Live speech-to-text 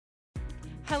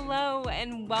Hello,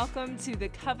 and welcome to the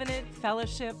Covenant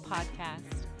Fellowship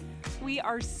Podcast. We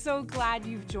are so glad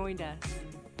you've joined us.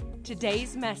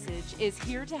 Today's message is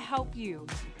here to help you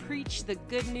preach the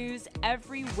good news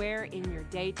everywhere in your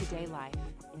day-to-day life.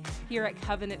 Here at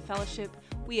Covenant Fellowship,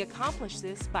 we accomplish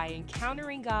this by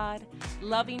encountering God,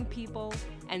 loving people,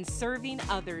 and serving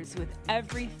others with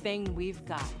everything we've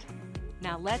got.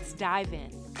 Now let's dive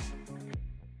in.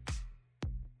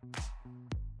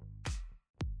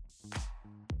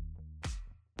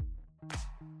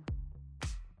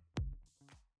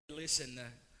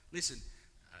 Listen.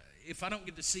 If I don't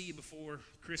get to see you before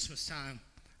Christmas time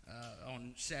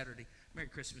on Saturday, Merry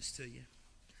Christmas to you.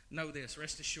 Know this,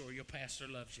 rest assured, your pastor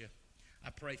loves you. I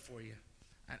pray for you.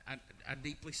 I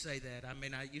deeply say that.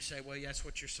 You say, well, that's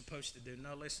what you're supposed to do.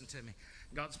 No, listen to me.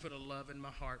 God's put a love in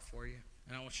my heart for you,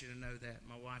 and I want you to know that.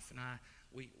 My wife and I,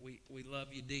 we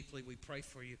love you deeply. We pray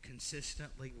for you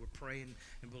consistently. We're praying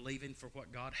and believing for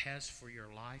what God has for your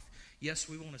life. Yes,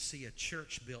 we want to see a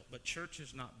church built, but church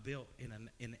is not built in an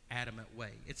inanimate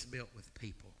way. It's built with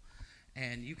people.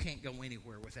 And you can't go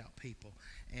anywhere without people.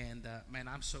 And,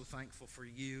 I'm so thankful for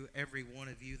you, every one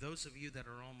of you. Those of you that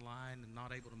are online and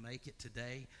not able to make it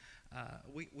today,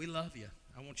 we love you.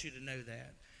 I want you to know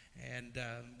that. And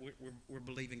we're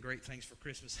believing great things for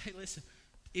Christmas. Hey, listen,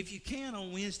 if you can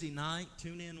on Wednesday night,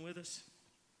 tune in with us.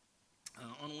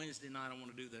 On Wednesday night, I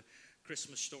want to do the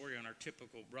Christmas story on our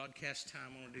typical broadcast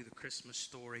time. I want to do the Christmas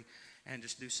story and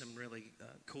just do some really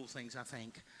cool things, I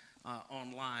think,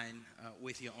 online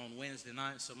with you on Wednesday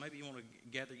night. So maybe you want to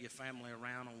gather your family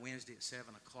around on Wednesday at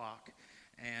 7 o'clock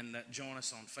and join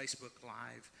us on Facebook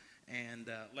Live. And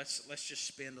let's just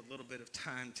spend a little bit of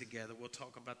time together. We'll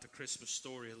talk about the Christmas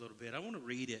story a little bit. I want to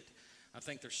read it. I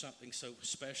think there's something so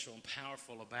special and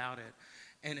powerful about it.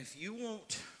 And if you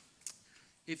won't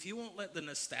let the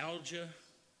nostalgia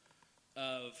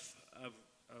of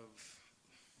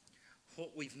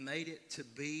what we've made it to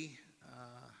be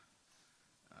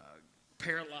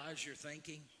paralyze your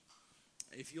thinking,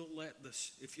 if you'll let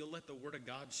the Word of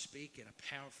God speak in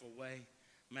a powerful way,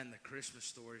 man, the Christmas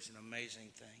story is an amazing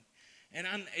thing. And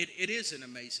it is an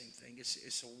amazing thing.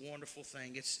 It's a wonderful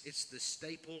thing. It's the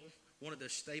staple, one of the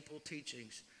staple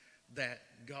teachings that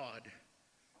God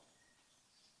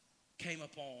came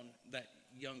upon that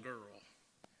young girl,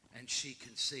 and she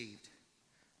conceived,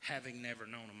 having never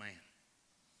known a man.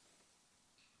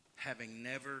 Having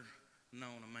never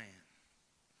known a man.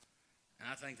 And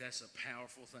I think that's a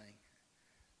powerful thing,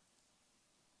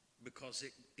 because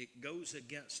it goes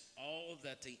against all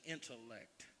that the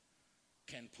intellect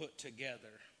can put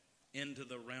together into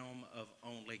the realm of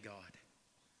only God.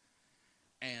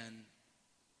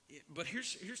 But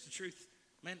here's the truth,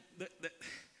 man.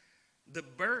 The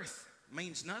birth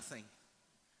means nothing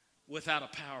without a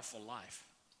powerful life.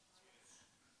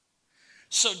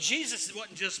 So Jesus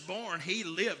wasn't just born, he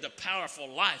lived a powerful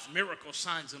life, miracles,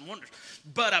 signs, and wonders.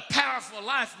 But a powerful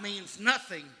life means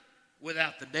nothing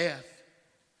without the death.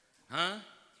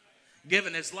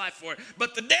 Giving his life for it.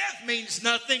 But the death means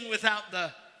nothing without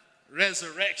the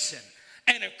resurrection.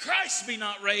 And if Christ be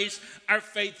not raised, our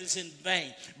faith is in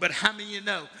vain. But how many of you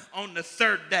know, on the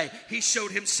third day, he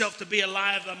showed himself to be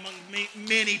alive among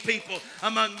many people,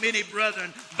 among many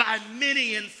brethren, by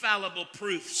many infallible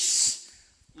proofs.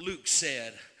 Luke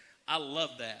said, I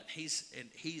love that.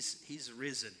 He's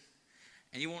risen.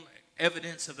 And you want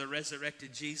evidence of the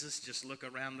resurrected Jesus? Just look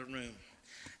around the room.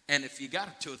 And if you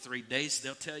got 2 or 3 days,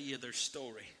 they'll tell you their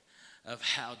story of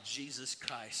how Jesus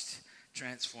Christ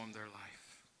transformed their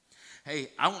life. Hey,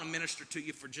 I want to minister to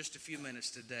you for just a few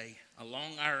minutes today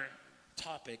along our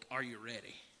topic, are you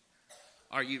ready?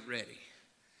 Are you ready?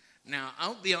 Now,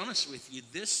 I'll be honest with you,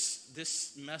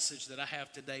 this message that I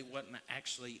have today wasn't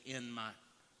actually in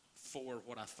for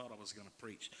what I thought I was going to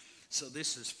preach. So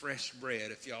this is fresh bread.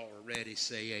 If y'all are ready,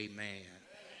 say amen.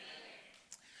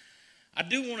 I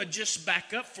do want to just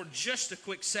back up for just a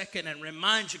quick second and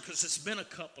remind you, because it's been a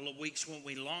couple of weeks when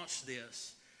we launched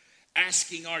this,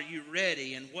 asking, are you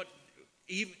ready? And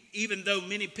even though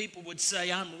many people would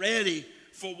say, I'm ready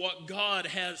for what God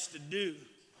has to do,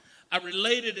 I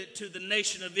related it to the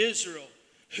nation of Israel,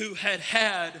 who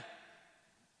had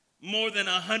more than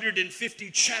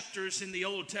 150 chapters in the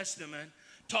Old Testament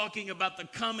talking about the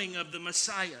coming of the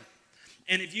Messiah.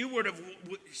 And if you would have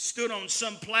stood on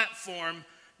some platform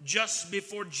just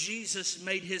before Jesus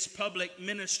made his public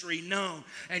ministry known,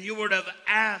 and you would have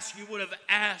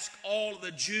asked all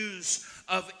the Jews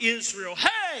of Israel,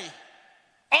 hey,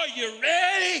 are you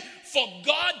ready for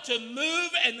God to move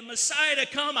and the Messiah to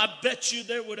come? I bet you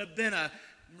there would have been a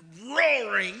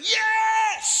roaring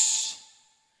yes.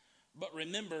 But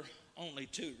remember, only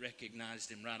 2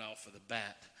 recognized him right off of the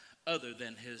bat. other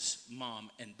than his mom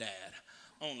and dad.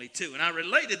 Only two. And I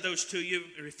related those to you,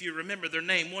 if you remember their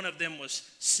name. One of them was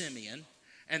Simeon,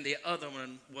 and the other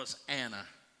one was Anna.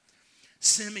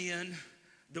 Simeon,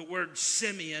 the word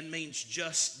Simeon means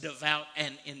just, devout,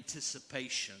 and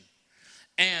anticipation.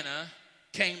 Anna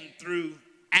came through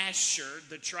Asher,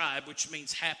 the tribe, which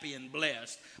means happy and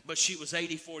blessed. But she was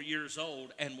 84 years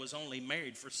old and was only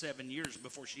married for 7 years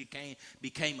before she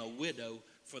became a widow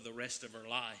for the rest of her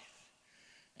life.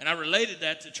 And I related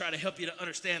that to try to help you to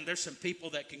understand there's some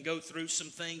people that can go through some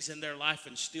things in their life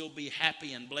and still be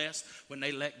happy and blessed when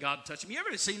they let God touch them. You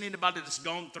ever seen anybody that's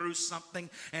gone through something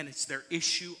and it's their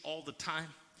issue all the time?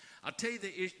 I'll tell you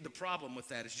the problem with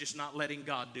that is just not letting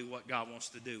God do what God wants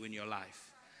to do in your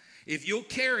life. If you'll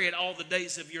carry it all the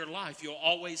days of your life, you'll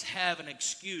always have an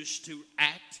excuse to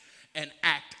act and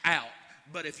act out.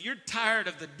 But if you're tired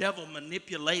of the devil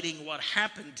manipulating what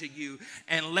happened to you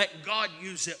and let God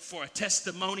use it for a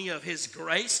testimony of his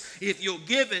grace, if you'll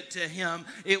give it to him,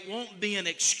 it won't be an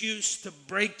excuse to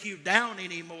break you down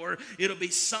anymore. It'll be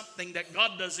something that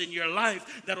God does in your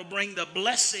life that'll bring the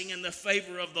blessing and the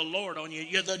favor of the Lord on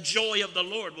you. The joy of the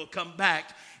Lord will come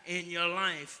back in your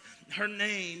life. Her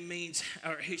name means,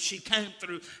 she came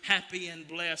through happy and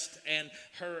blessed, and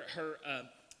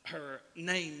her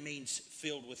name means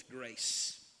filled with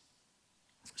grace.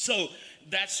 So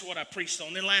that's what I preached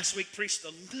on. Then last week preached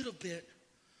a little bit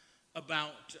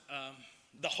about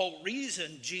the whole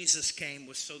reason Jesus came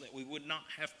was so that we would not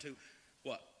have to,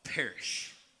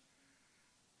 perish,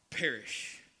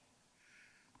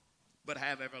 but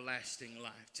have everlasting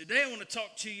life. Today I want to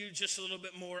talk to you just a little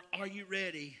bit more. Are you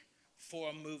ready for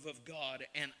a move of God?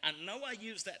 And I know I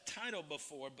used that title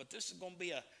before, but this is going to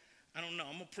be I'm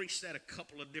going to preach that a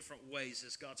couple of different ways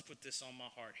as God's put this on my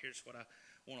heart. Here's what I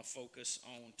want to focus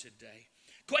on today.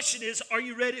 Question is, are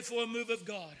you ready for a move of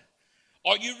God?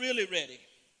 Are you really ready?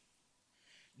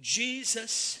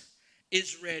 Jesus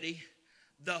is ready.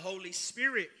 The Holy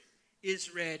Spirit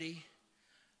is ready.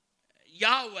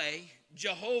 Yahweh,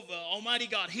 Jehovah, Almighty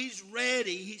God, he's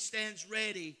ready. He stands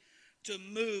ready to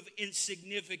move in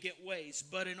significant ways.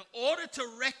 But in order to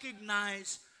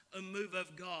recognize a move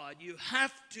of God, you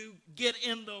have to get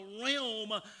in the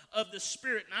realm of the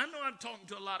Spirit. And I know I'm talking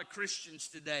to a lot of Christians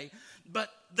today, but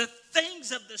the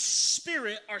things of the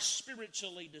Spirit are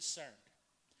spiritually discerned.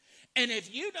 And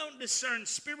if you don't discern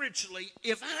spiritually,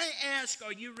 if I ask,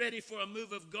 are you ready for a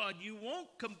move of God? You won't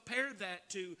compare that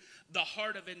to the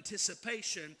heart of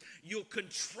anticipation. You'll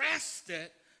contrast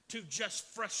it to just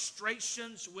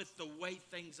frustrations with the way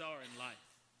things are in life.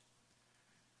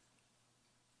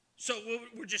 So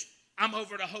I'm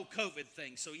over the whole COVID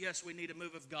thing. So yes, we need a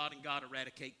move of God and God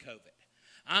eradicate COVID.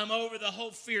 I'm over the whole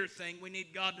fear thing. We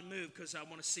need God to move because I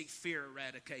want to see fear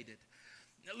eradicated.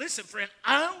 Now listen, friend,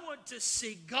 I want to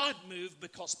see God move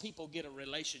because people get a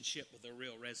relationship with the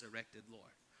real resurrected Lord.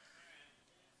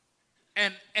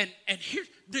 And here,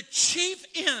 the chief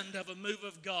end of a move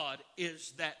of God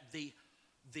is that the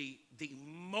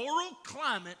moral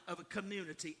climate of a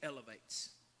community elevates.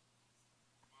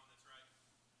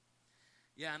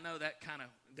 Yeah, I know that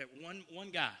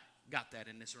one guy got that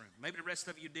in this room. Maybe the rest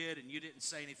of you did and you didn't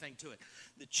say anything to it.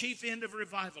 The chief end of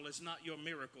revival is not your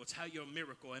miracle. It's how your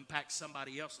miracle impacts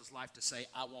somebody else's life to say,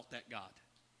 I want that God.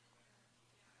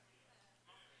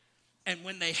 And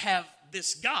when they have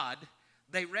this God,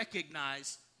 they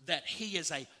recognize that he is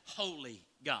a holy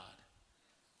God.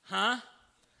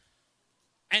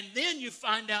 And then you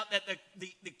find out that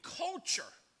the culture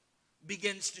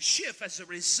begins to shift as a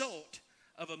result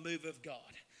of a move of God.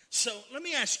 So let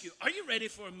me ask you, are you ready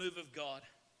for a move of God?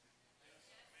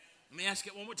 Let me ask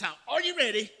it one more time. Are you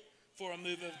ready for a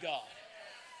move of God?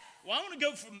 Well, I want to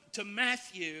go to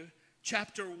Matthew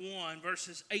chapter 1,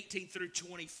 verses 18 through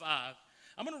 25.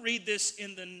 I'm going to read this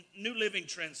in the New Living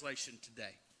Translation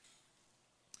today.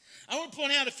 I want to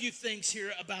point out a few things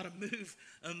here about a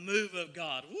move of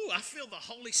God. Ooh, I feel the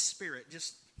Holy Spirit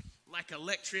just like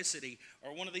electricity,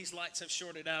 or one of these lights have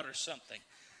shorted out or something.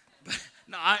 But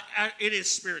no, it is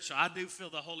spiritual. I do feel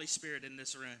the Holy Spirit in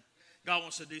this room. God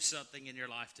wants to do something in your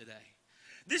life today.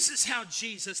 This is how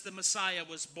Jesus, the Messiah,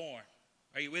 was born.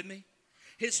 Are you with me?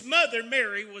 His mother,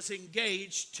 Mary, was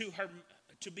engaged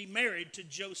to be married to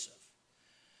Joseph.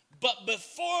 But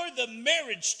before the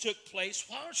marriage took place,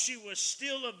 while she was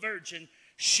still a virgin,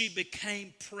 she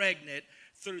became pregnant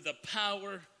through the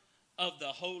power of the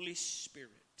Holy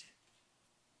Spirit.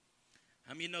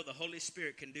 How many of you know the Holy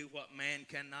Spirit can do what man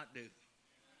cannot do?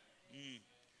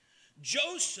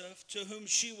 Joseph, to whom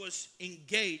she was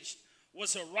engaged,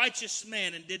 was a righteous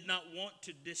man and did not want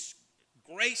to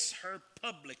disgrace her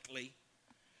publicly.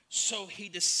 So he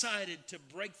decided to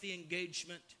break the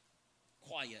engagement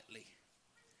quietly.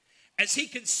 As he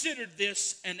considered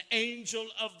this, an angel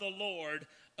of the Lord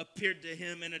appeared to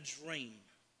him in a dream.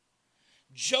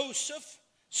 Joseph,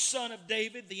 son of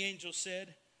David, the angel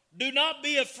said, do not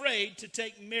be afraid to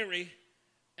take Mary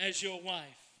as your wife,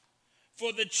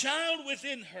 for the child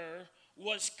within her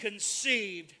was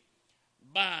conceived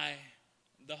by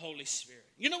the Holy Spirit.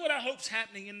 You know what I hope's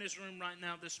happening in this room right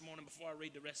now this morning before I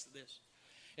read the rest of this?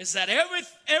 Is that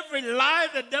every lie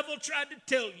the devil tried to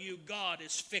tell you, God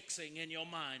is fixing in your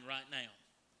mind right now.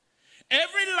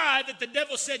 Every lie that the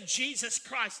devil said Jesus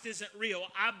Christ isn't real,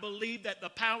 I believe that the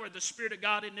power of the Spirit of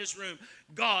God in this room,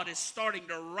 God is starting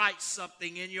to write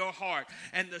something in your heart.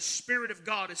 And the Spirit of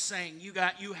God is saying,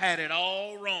 you had it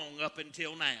all wrong up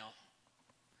until now.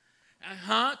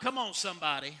 Come on,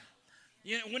 somebody.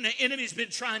 You know, when the enemy's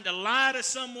been trying to lie to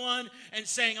someone and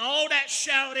saying all that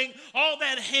shouting, all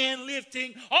that hand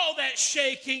lifting, all that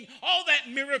shaking, all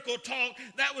that miracle talk,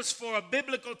 that was for a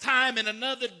biblical time and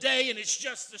another day, and it's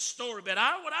just a story. But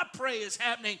what I pray is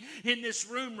happening in this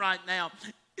room right now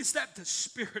is that the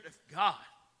Spirit of God,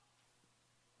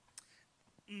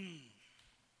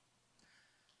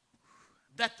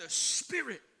 that the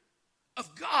Spirit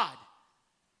of God,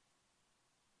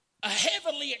 a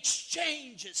heavenly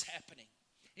exchange is happening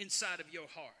inside of your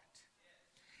heart,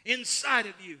 inside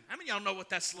of you. How many of y'all know what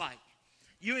that's like?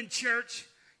 You in church,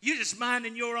 you just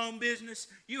minding your own business.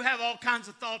 You have all kinds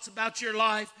of thoughts about your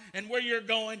life and where you're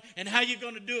going and how you're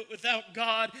going to do it without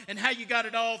God and how you got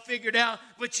it all figured out.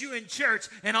 But you in church,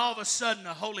 and all of a sudden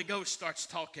the Holy Ghost starts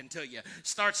talking to you,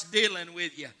 starts dealing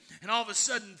with you. And all of a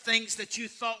sudden things that you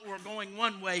thought were going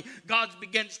one way, God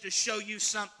begins to show you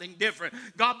something different.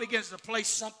 God begins to place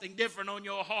something different on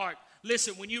your heart.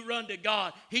 Listen, when you run to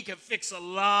God, he can fix a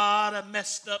lot of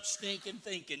messed up stinking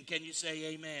thinking. Can you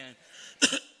say amen?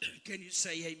 Can you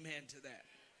say amen to that?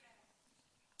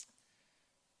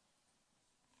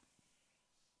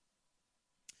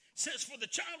 It says, for the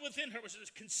child within her was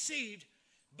conceived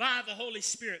by the Holy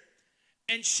Spirit,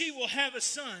 and she will have a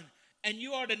son, and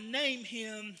you are to name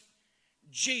him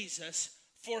Jesus,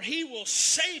 for he will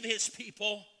save his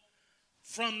people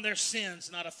from their sins,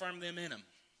 not affirm them in them.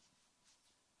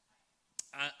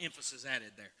 Emphasis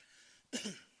added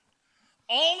there.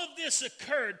 All of this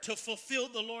occurred to fulfill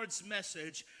the Lord's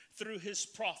message through his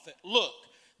prophet. Look,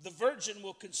 the virgin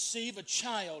will conceive a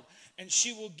child, and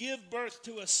she will give birth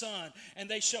to a son, and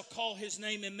they shall call his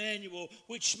name Emmanuel,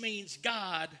 which means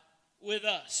God with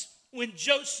us. When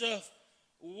Joseph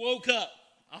woke up,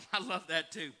 I love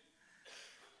that too.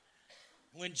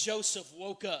 When Joseph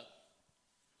woke up,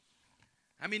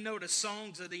 I mean, know the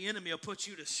songs of the enemy will put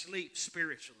you to sleep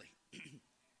spiritually.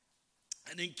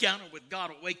 An encounter with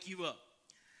God will wake you up.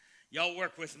 Y'all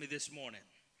work with me this morning.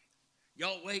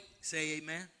 Y'all awake? Say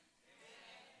amen.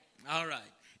 Amen. All right.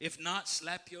 If not,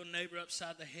 slap your neighbor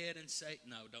upside the head and say,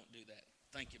 no, don't do that.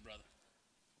 Thank you, brother.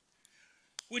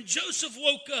 When Joseph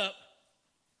woke up,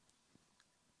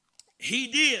 he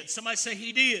did. Somebody say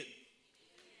he did.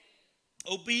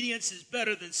 Obedience is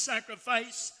better than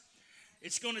sacrifice.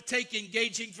 It's going to take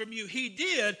engaging from you. He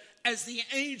did as the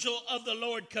angel of the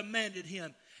Lord commanded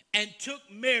him, and took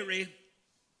Mary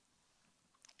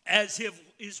as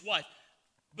his wife.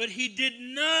 But he did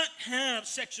not have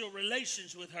sexual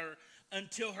relations with her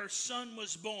until her son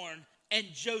was born, and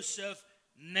Joseph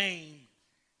named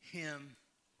him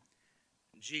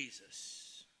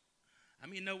Jesus. I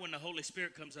mean, you know, when the Holy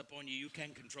Spirit comes up on you, you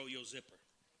can't control your zipper.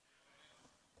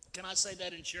 Can I say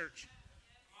that in church?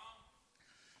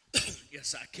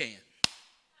 Yes, I can.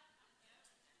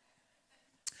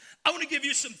 I want to give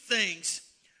you some things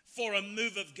for a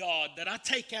move of God that I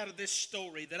take out of this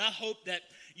story that I hope that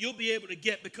you'll be able to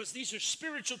get, because these are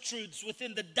spiritual truths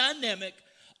within the dynamic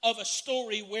of a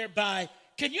story whereby,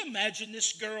 can you imagine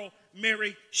this girl,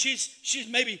 Mary? She's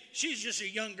just a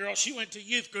young girl. She went to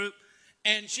youth group,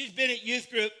 and she's been at youth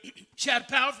group. She had a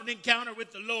powerful encounter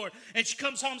with the Lord, and she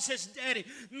comes home and says, Daddy,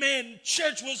 man,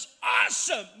 church was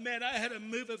awesome. Man, I had a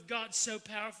move of God so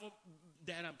powerful.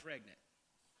 Dad, I'm pregnant.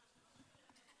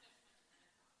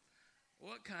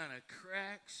 What kind of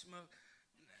crack smoke?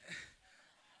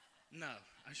 No,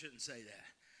 I shouldn't say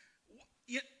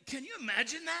that. Can you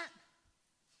imagine that?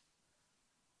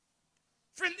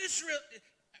 Friend,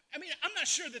 I'm not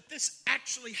sure that this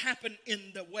actually happened in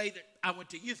the way that I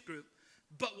went to youth group,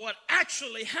 but what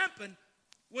actually happened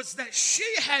was that she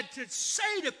had to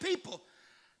say to people,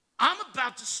 I'm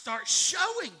about to start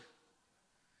showing,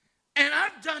 and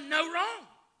I've done no wrong.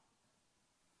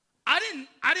 I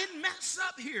didn't mess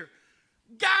up here.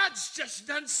 God's just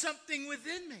done something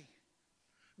within me.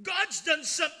 God's done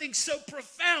something so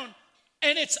profound,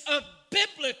 and it's of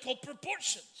biblical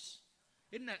proportions.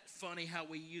 Isn't that funny how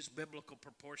we use biblical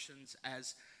proportions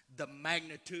as the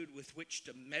magnitude with which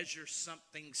to measure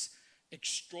something's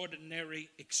extraordinary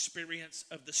experience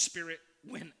of the Spirit,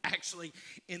 when actually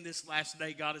in this last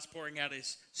day God is pouring out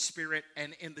His Spirit,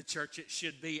 and in the church it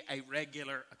should be a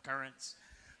regular occurrence?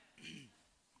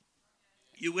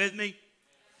 You with me?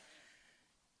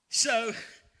 So,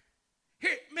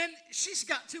 here, man, she's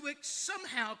got to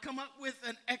somehow come up with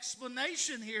an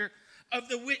explanation here, of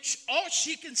the which all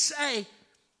she can say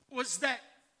was that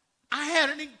I had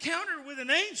an encounter with an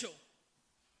angel.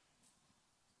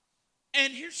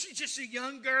 And here she's just a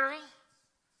young girl.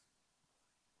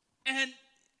 And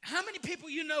how many people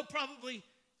you know probably,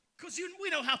 because we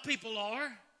know how people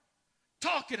are,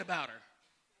 talking about her.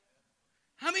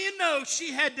 How many of you know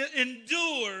she had to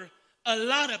endure a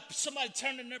lot of somebody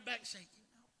turning their back saying,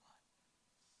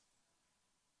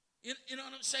 you know what? You know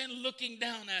what I'm saying? Looking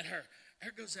down at her.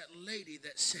 There goes that lady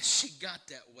that says she got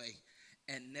that way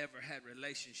and never had a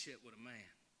relationship with a man.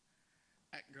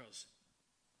 That girl's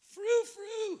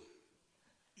frou.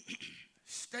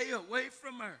 Stay away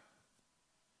from her.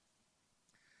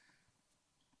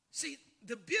 See,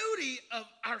 the beauty of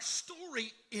our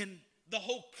story in the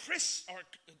whole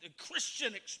the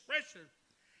Christian expression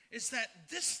is that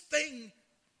this thing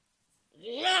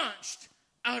launched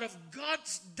out of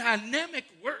God's dynamic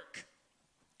work.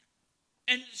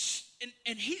 And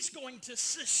He's going to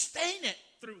sustain it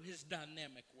through His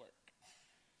dynamic work.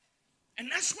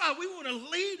 And that's why we want to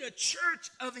lead a church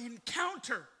of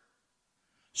encounter,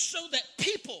 so that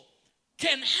people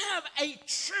can have a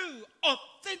true,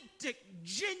 authentic,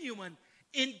 genuine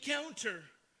encounter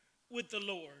with the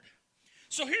Lord.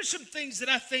 So here's some things that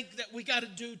I think that we got to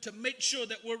do to make sure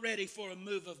that we're ready for a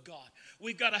move of God.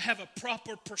 We've got to have a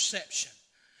proper perception.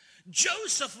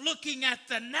 Joseph, looking at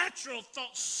the natural,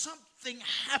 thought something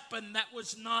happened that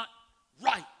was not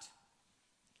right.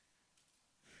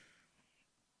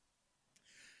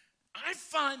 I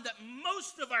find that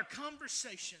most of our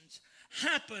conversations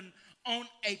happen on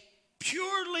a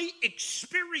purely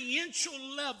experiential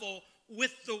level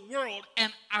with the world,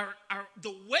 and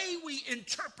the way we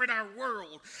interpret our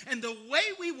world and the way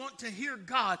we want to hear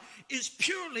God is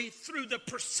purely through the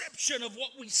perception of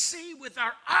what we see with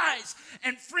our eyes.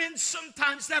 And friends,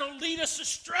 sometimes that'll lead us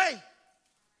astray.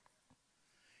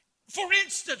 For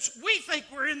instance, we think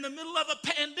we're in the middle of a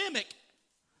pandemic,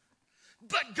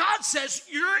 but God says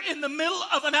you're in the middle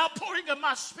of an outpouring of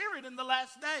my Spirit in the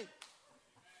last day.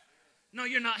 No,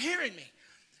 you're not hearing me.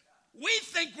 We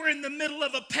think we're in the middle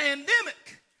of a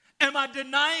pandemic. Am I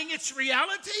denying its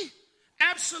reality?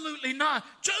 Absolutely not.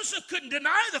 Joseph couldn't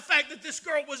deny the fact that this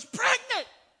girl was pregnant.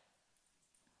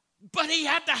 But he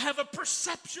had to have a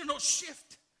perceptional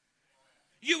shift.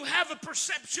 You have a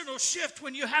perceptional shift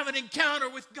when you have an encounter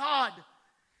with God.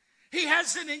 He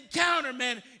has an encounter,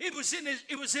 man. It was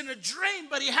in a dream,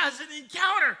 but he has an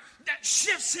encounter that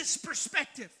shifts his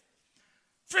perspective.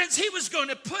 Friends, he was going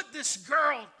to put this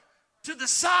girl to the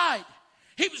side.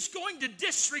 He was going to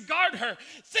disregard her.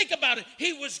 Think about it.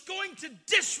 He was going to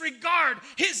disregard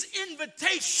his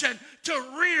invitation to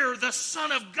rear the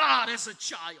Son of God as a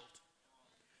child.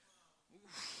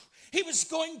 He was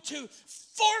going to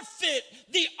forfeit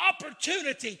the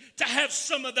opportunity to have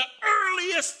some of the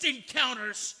earliest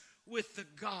encounters with the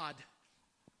God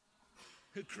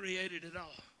who created it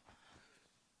all.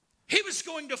 He was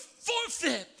going to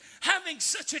forfeit having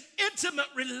such an intimate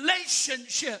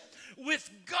relationship with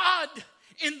God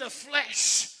in the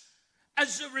flesh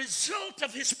as a result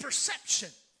of his perception.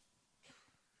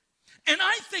 And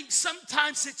I think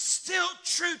sometimes it's still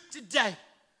true today.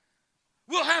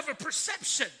 We'll have a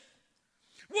perception.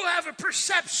 We'll have a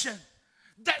perception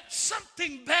that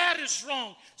something bad is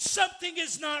wrong. Something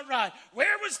is not right.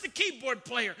 Where was the keyboard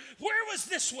player? Where was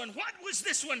this one? What was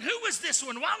this one? Who was this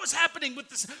one? What was happening with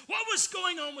this? What was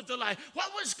going on with the light?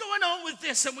 What was going on with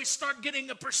this? And we start getting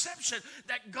a perception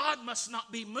that God must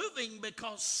not be moving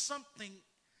because something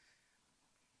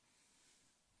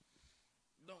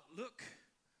don't look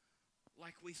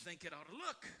like we think it ought to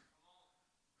look.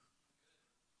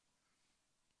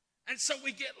 And so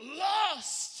we get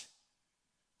lost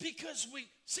because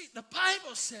the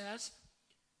Bible says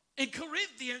in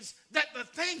Corinthians that the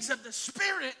things of the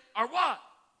Spirit are what?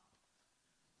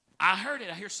 I heard it.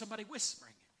 I hear somebody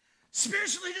whispering.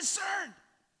 Spiritually discerned.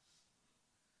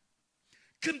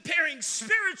 Comparing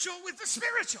spiritual with the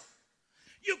spiritual.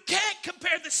 You can't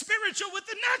compare the spiritual with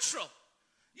the natural.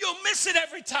 You'll miss it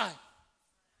every time.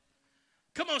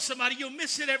 Come on, somebody. You'll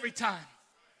miss it every time.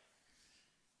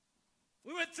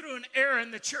 We went through an era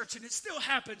in the church, and it still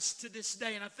happens to this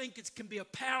day, and I think it can be a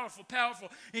powerful, powerful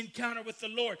encounter with the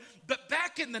Lord. But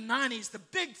back in the 90s, the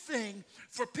big thing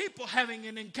for people having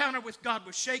an encounter with God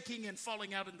was shaking and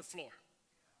falling out on the floor.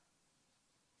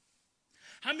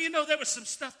 How many of you know there was some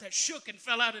stuff that shook and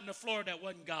fell out in the floor that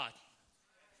wasn't God?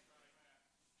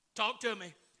 Talk to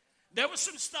me. There was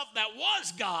some stuff that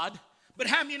was God, but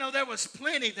how many of you know there was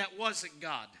plenty that wasn't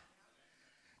God?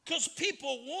 Because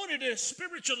people wanted a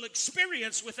spiritual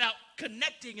experience without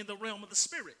connecting in the realm of the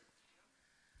spirit.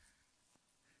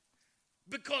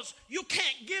 Because you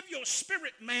can't give your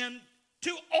spirit man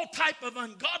to all type of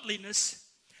ungodliness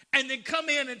and then come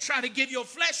in and try to give your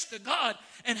flesh to God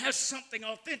and have something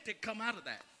authentic come out of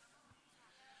that.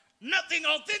 Nothing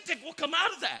authentic will come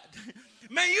out of that.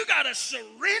 Man, you got to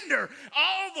surrender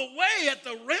all the way at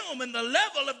the realm and the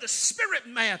level of the spirit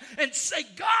man and say,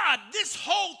 God, this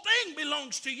whole thing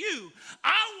belongs to you.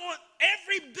 I want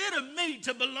every bit of me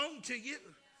to belong to you.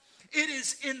 It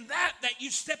is in that you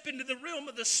step into the realm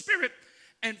of the spirit.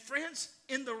 And friends,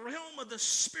 in the realm of the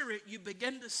spirit, you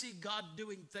begin to see God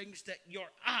doing things that your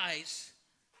eyes,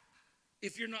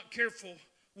 if you're not careful,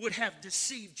 would have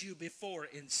deceived you before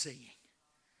in seeing.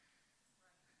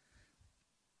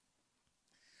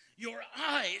 Your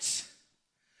eyes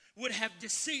would have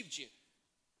deceived you.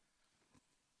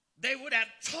 They would have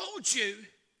told you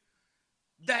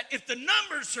that if the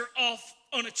numbers are off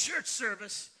on a church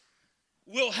service,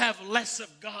 we'll have less of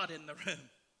God in the room.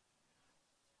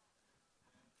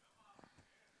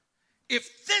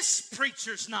 If this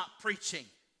preacher's not preaching,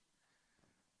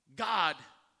 God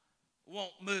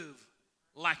won't move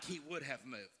like he would have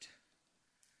moved.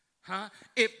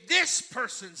 If this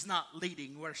person's not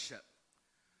leading worship,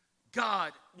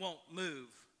 God won't move.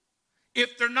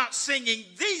 If they're not singing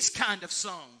these kind of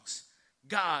songs,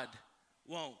 God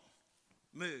won't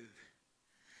move.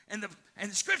 And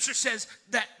the scripture says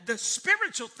that the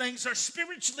spiritual things are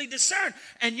spiritually discerned.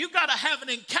 And you got to have an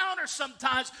encounter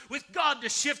sometimes with God to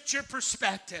shift your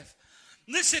perspective.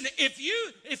 Listen, if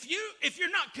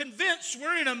you're not convinced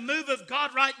we're in a move of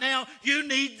God right now, you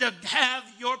need to have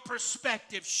your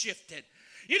perspective shifted.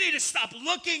 You need to stop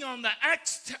looking on the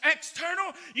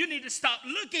external. You need to stop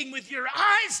looking with your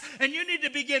eyes, and you need to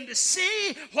begin to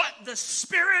see what the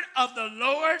Spirit of the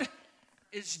Lord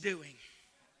is doing.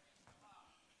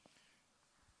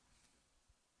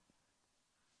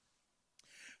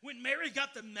 When Mary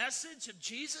got the message of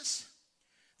Jesus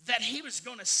that he was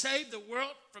going to save the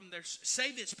world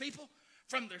save his people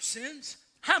from their sins,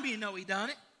 how many of you know he done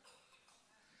it?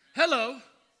 Hello.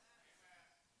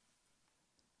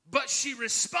 But she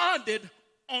responded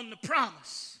on the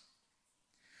promise.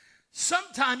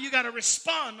 Sometime you got to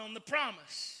respond on the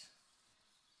promise.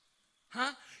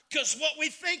 Because what we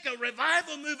think a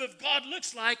revival move of God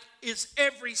looks like is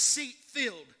every seat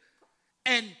filled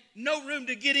and no room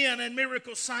to get in and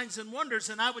miracles, signs, and wonders.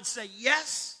 And I would say,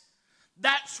 yes,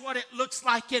 that's what it looks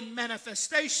like in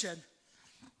manifestation.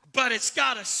 But it's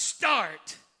got to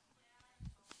start.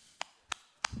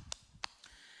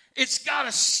 It's got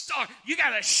to start. You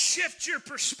got to shift your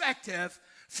perspective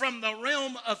from the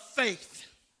realm of faith.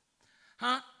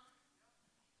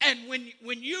 And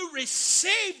when you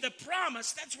receive the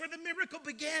promise, that's where the miracle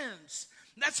begins.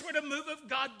 That's where the move of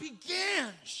God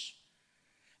begins.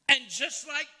 And just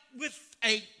like with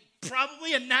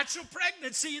probably a natural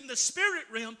pregnancy in the spirit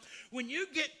realm, when you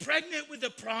get pregnant with the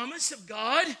promise of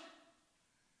God,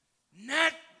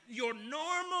 your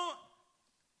normal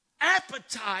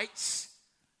appetites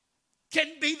can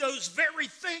be those very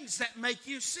things that make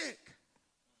you sick.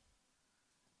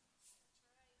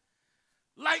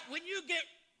 Like when you get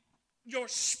your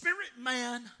spirit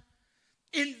man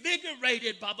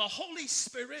invigorated by the Holy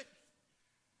Spirit,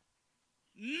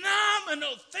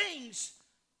 nominal things,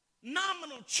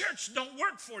 nominal church don't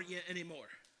work for you anymore.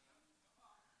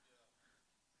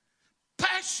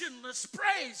 Passionless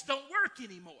praise don't work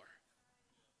anymore.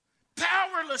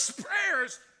 Powerless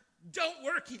prayers don't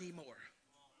work anymore.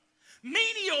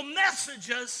 Menial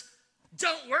messages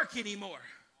don't work anymore.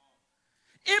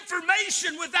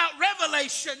 Information without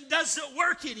revelation doesn't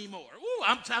work anymore. Ooh,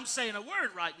 I'm saying a word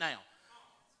right now.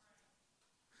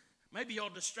 Maybe y'all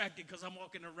distracted because I'm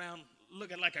walking around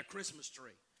looking like a Christmas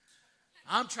tree.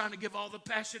 I'm trying to give all the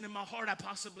passion in my heart I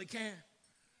possibly can.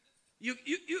 You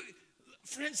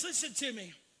friends, listen to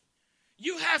me.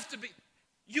 You have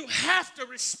to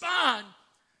respond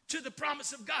to the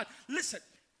promise of God. Listen,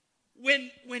 when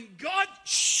God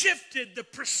shifted the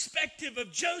perspective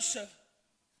of Joseph,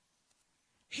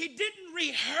 he didn't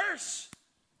rehearse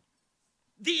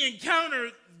the encounter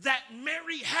that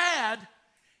Mary had.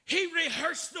 He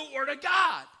rehearsed the word of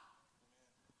God.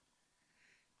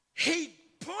 He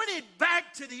pointed back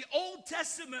back to the Old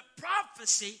Testament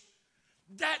prophecy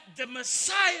that the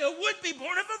Messiah would be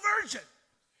born of a virgin.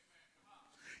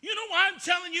 You know why I'm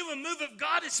telling you a move of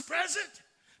God is present?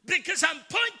 Because I'm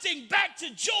pointing back to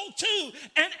Joel 2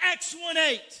 and Acts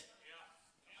 1:8.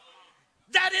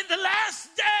 That in the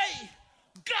last day,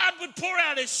 God would pour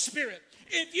out his Spirit.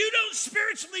 If you don't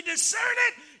spiritually discern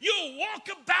it, you'll walk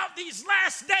about these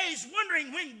last days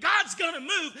wondering when God's going to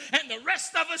move, and the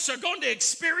rest of us are going to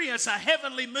experience a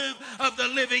heavenly move of the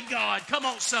living God. Come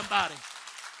on, somebody.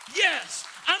 Yes,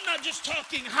 I'm not just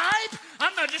talking hype.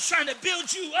 I'm not just trying to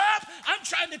build you up. I'm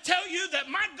trying to tell you that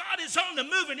my God is on the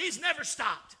move and he's never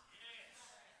stopped.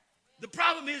 The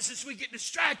problem is we get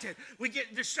distracted. We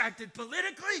get distracted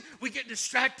politically. We get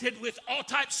distracted with all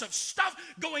types of stuff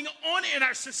going on in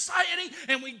our society,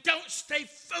 and we don't stay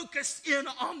focused in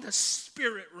on the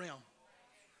spirit realm.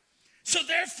 So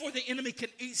therefore, the enemy can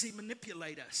easily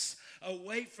manipulate us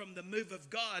away from the move of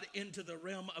God into the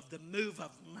realm of the move of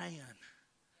man.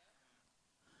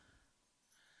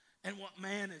 And what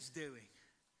man is doing.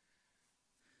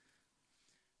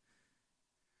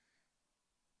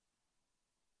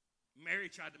 Mary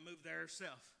tried to move there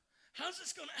herself. How's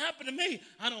this going to happen to me?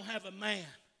 I don't have a man.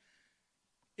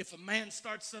 If a man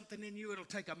starts something in you, it'll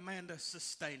take a man to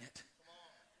sustain it.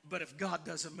 But if God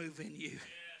doesn't move in you,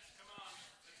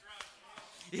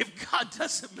 if God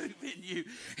doesn't move in you,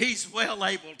 he's well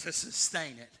able to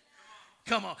sustain it.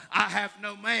 Come on. I have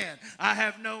no man. I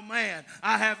have no man.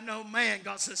 I have no man.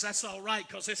 God says that's all right,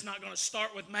 because it's not going to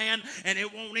start with man and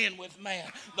it won't end with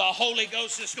man. The Holy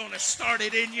Ghost is going to start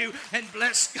it in you, and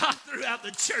bless God, throughout the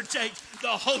church age, the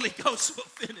Holy Ghost will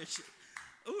finish it.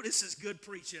 Oh, this is good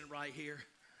preaching right here.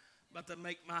 About to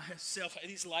make myself,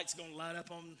 these lights going to light up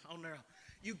on there.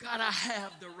 You got to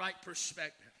have the right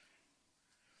perspective.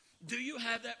 Do you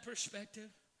have that perspective?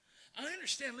 I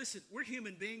understand, listen, we're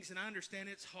human beings, and I understand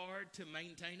it's hard to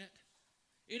maintain it.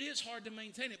 It is hard to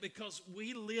maintain it because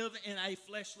we live in a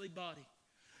fleshly body.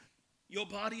 Your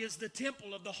body is the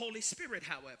temple of the Holy Spirit,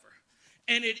 however.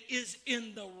 And it is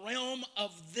in the realm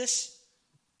of this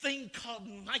thing called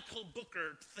Michael Booker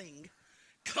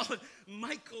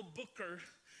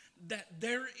that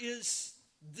there is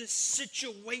this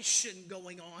situation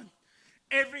going on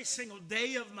every single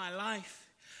day of my life.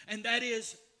 And that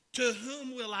is, to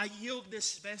whom will I yield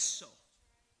this vessel?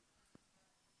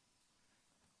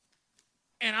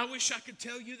 And I wish I could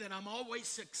tell you that I'm always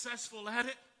successful at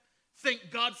it.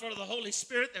 Thank God for the Holy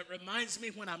Spirit that reminds me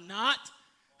when I'm not.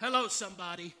 Hello,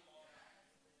 somebody.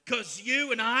 Because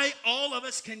you and I, all of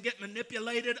us, can get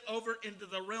manipulated over into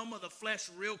the realm of the flesh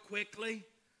real quickly.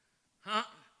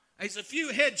 There's a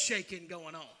few head shaking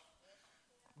going on.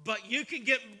 But you can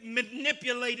get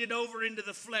manipulated over into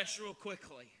the flesh real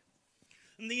quickly.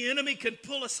 And the enemy can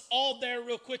pull us all there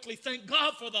real quickly. Thank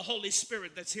God for the Holy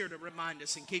Spirit that's here to remind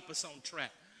us and keep us on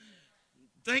track.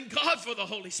 Thank God for the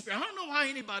Holy Spirit. I don't know why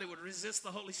anybody would resist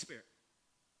the Holy Spirit.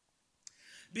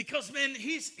 Because, man,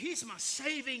 he's my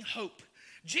saving hope.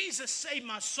 Jesus saved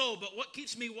my soul, but what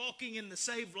keeps me walking in the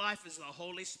saved life is the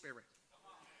Holy Spirit.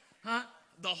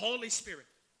 The Holy Spirit.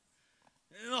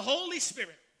 The Holy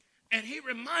Spirit. And he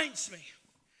reminds me.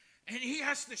 And he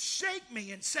has to shake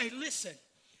me and say, listen,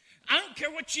 I don't care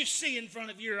what you see in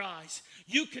front of your eyes.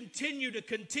 You continue to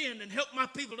contend and help my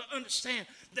people to understand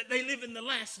that they live in the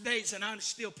last days, and I'm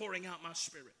still pouring out my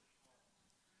Spirit.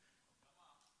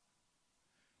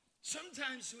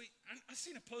 Sometimes I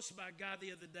seen a post by a guy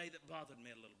the other day that bothered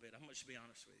me a little bit. I'm going to be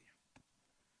honest with you.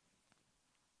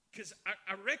 Because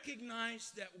I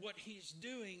recognize that what he's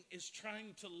doing is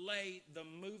trying to lay the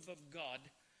move of God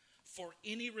for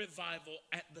any revival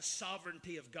at the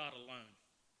sovereignty of God alone.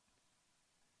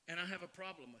 And I have a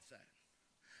problem with that.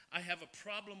 I have a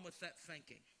problem with that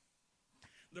thinking.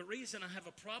 The reason I have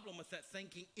a problem with that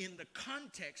thinking in the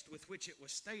context with which it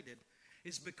was stated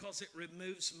is because it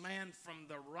removes man from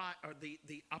the right, or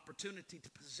the opportunity to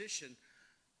position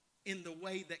in the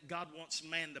way that God wants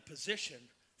man to position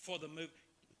for the move.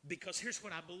 Because here's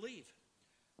what I believe.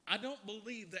 I don't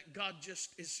believe that God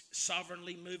just is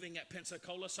sovereignly moving at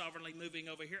Pensacola, sovereignly moving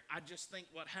over here. I just think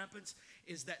what happens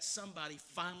is that somebody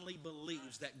finally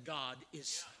believes that God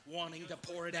is wanting to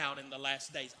pour it out in the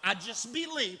last days. I just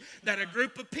believe that a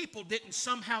group of people didn't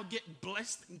somehow get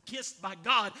blessed and kissed by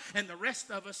God and the rest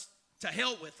of us to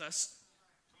hell with us.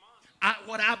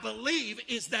 What I believe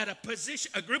is that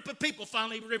a group of people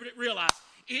finally realized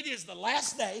It is the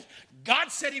last day.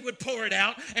 God said he would pour it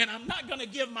out, and I'm not going to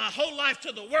give my whole life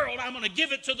to the world. I'm going to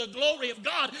give it to the glory of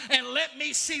God, and let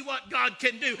me see what God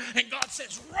can do. And God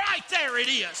says, right there it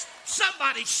is.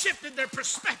 Somebody shifted their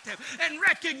perspective and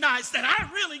recognized that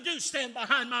I really do stand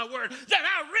behind my word, that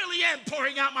I really am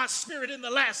pouring out my spirit in the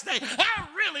last day. I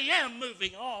really am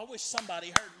moving. Oh, I wish somebody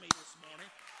heard me this morning.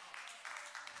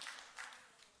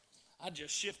 I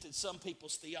just shifted some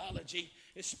people's theology,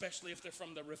 especially if they're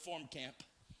from the Reformed camp.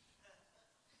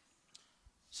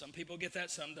 Some people get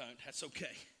that, some don't. That's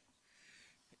okay.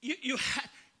 You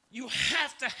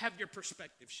have to have your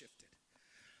perspective shifted.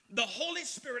 The Holy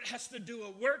Spirit has to do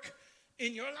a work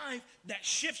in your life that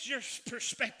shifts your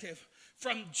perspective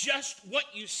from just what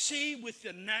you see with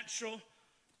the natural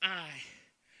eye.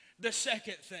 The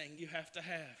second thing you have to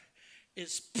have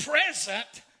is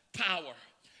present power.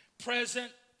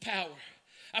 Present power.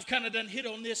 I've kind of done hit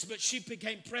on this, but she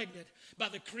became pregnant by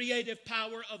the creative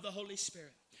power of the Holy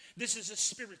Spirit. This is a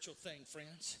spiritual thing,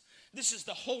 friends. This is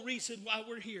the whole reason why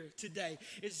we're here today,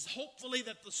 is hopefully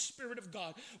that the Spirit of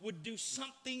God would do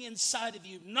something inside of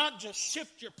you, not just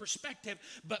shift your perspective,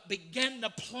 but begin to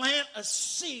plant a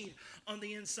seed on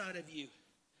the inside of you.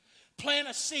 Plant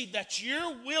a seed that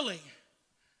you're willing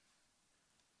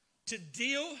to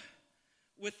deal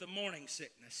with the morning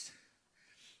sickness.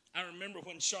 I remember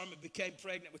when Sharma became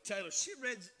pregnant with Taylor, she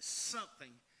read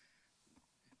something.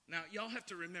 Now, y'all have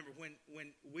to remember,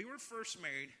 when we were first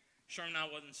married, Sharma and I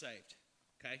wasn't saved,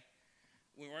 okay?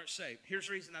 We weren't saved. Here's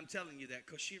the reason I'm telling you that,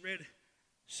 because she read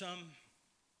some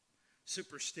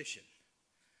superstition,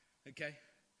 okay?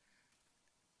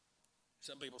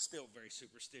 Some people still very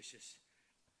superstitious.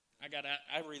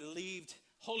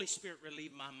 Holy Spirit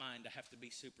relieved my mind to have to be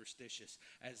superstitious,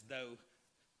 as though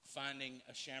finding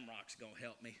a shamrock's going to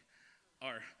help me,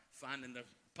 or finding the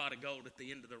pot of gold at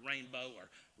the end of the rainbow, or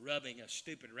rubbing a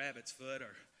stupid rabbit's foot,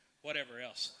 or whatever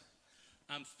else.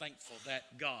 I'm thankful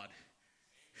that God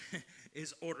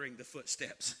is ordering the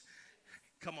footsteps.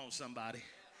 Come on, somebody.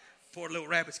 Poor little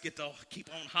rabbits get to keep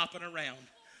on hopping around.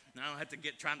 Now I don't have to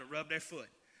get trying to rub their foot.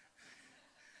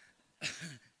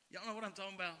 Y'all know what I'm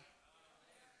talking about?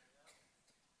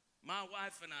 My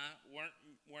wife and I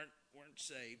weren't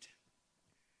saved,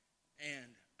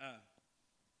 and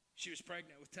she was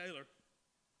pregnant with Taylor.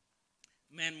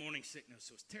 Man, morning sickness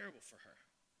was terrible for her.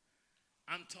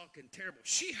 I'm talking terrible.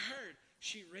 She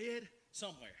read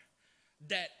somewhere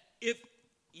that if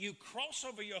you cross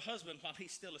over your husband while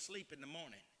he's still asleep in the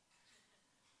morning,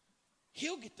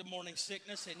 he'll get the morning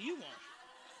sickness and you won't.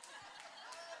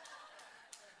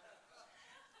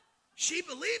 She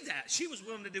believed that. She was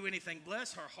willing to do anything.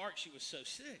 Bless her heart, she was so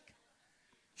sick.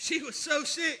 She was so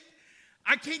sick.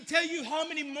 I can't tell you how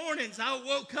many mornings I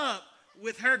woke up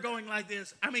with her going like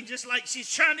this. I mean, just like she's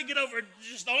trying to get over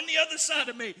just on the other side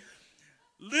of me.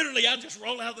 Literally, I just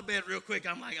roll out of the bed real quick.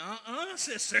 I'm like,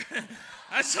 sister,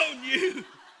 that's on you.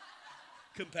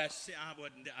 Compassion.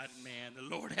 Man, the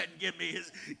Lord hadn't given me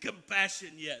his compassion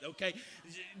yet, okay?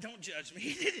 Don't judge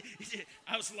me.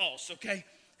 I was lost, okay?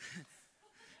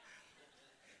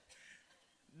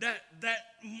 That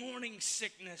morning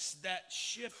sickness, that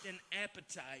shift in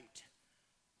appetite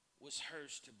was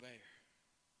hers to bear.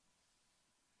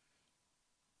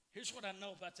 Here's what I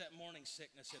know about that morning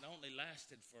sickness. It only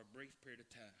lasted for a brief period of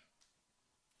time.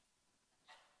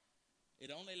 It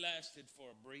only lasted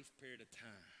for a brief period of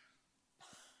time.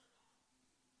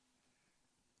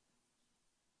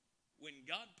 When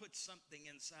God puts something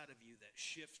inside of you that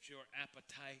shifts your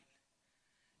appetite,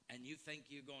 and you think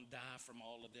you're going to die from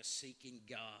all of this seeking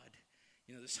God,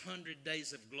 you know, this 100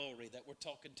 days of glory that we're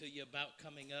talking to you about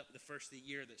coming up, the first of the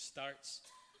year that starts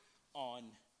on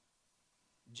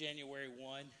January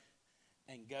 1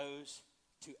 and goes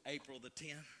to April the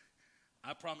 10th,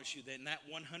 I promise you that in that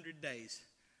 100 days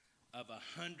of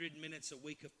 100 minutes a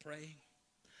week of praying,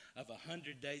 of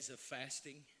 100 days of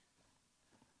fasting,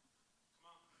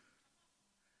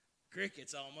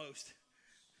 crickets almost,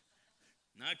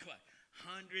 not quite,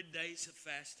 100 days of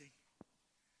fasting.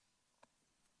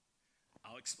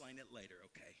 I'll explain it later,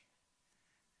 okay?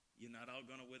 You're not all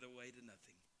going to wither away to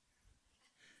nothing.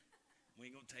 We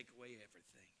ain't going to take away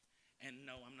everything. And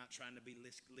no, I'm not trying to be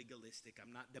legalistic.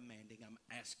 I'm not demanding. I'm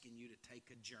asking you to take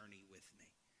a journey with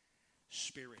me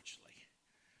spiritually.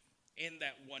 In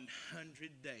that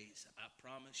 100 days, I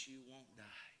promise you won't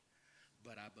die.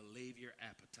 But I believe your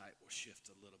appetite will shift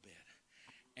a little bit.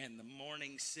 And the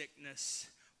morning sickness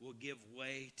will give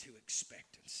way to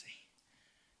expectancy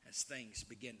as things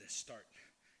begin to start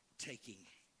taking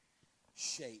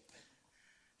shape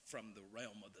from the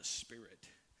realm of the Spirit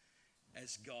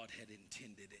as God had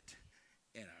intended it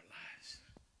in our lives.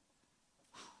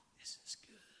 Whew, this is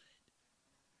good.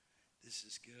 This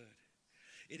is good.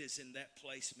 It is in that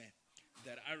place, man,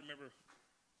 that I remember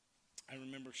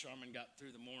Charmin got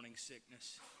through the morning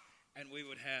sickness, and we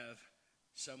would have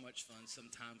so much fun.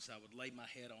 Sometimes I would lay my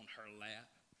head on her lap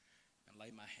and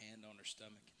lay my hand on her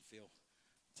stomach and feel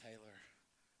Taylor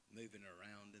moving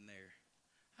around in there.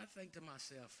 I think to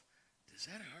myself, does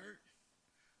that hurt?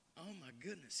 Oh my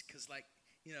goodness, because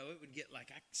it would get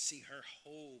like I could see her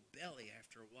whole belly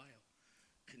after a while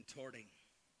contorting.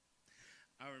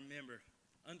 I remember,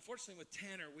 unfortunately with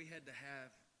Tanner, we had to have,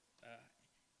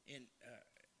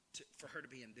 for her to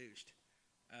be induced,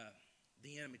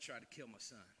 the enemy tried to kill my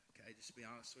son. Okay, just to be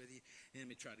honest with you, the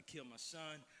enemy tried to kill my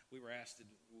son. We were asked to,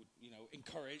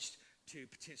 encouraged to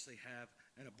potentially have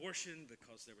an abortion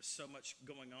because there was so much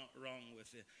going on wrong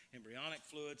with the embryonic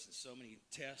fluids and so many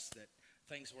tests that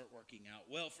things weren't working out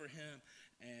well for him.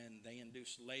 And they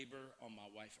induced labor on my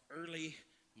wife early.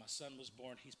 My son was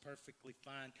born. He's perfectly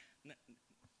fine.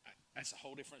 That's a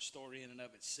whole different story in and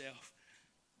of itself.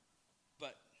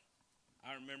 But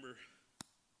I remember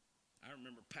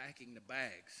packing the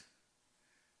bags,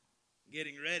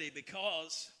 getting ready,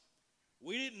 because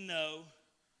we didn't know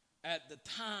at the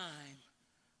time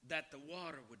that the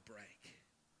water would break.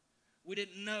 We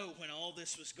didn't know when all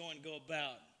this was going to go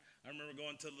about. I remember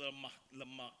going to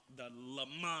the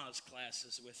Lamaze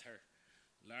classes with her,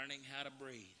 learning how to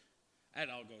breathe. That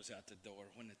all goes out the door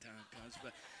when the time comes,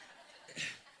 but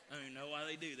I don't even know why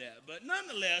they do that. But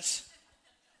nonetheless,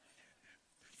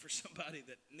 for somebody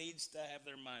that needs to have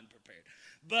their mind prepared.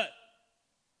 But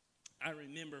I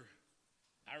remember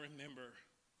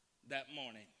that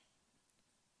morning.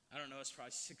 I don't know, it's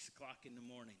probably 6 o'clock in the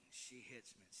morning. She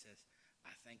hits me and says,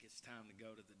 I think it's time to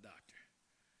go to the doctor.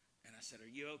 And I said, are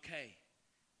you okay?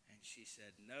 And she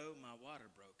said, no, my water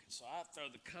broke. And so I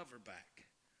throw the cover back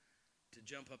to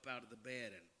jump up out of the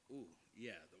bed, and ooh,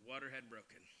 yeah, the water had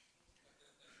broken.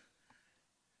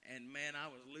 And man, I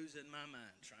was losing my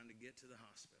mind trying to get to the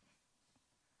hospital.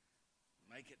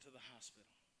 Make it to the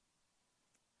hospital.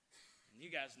 And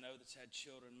you guys know that's had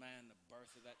children, man, the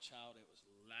birth of that child, it was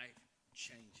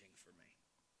life-changing for me.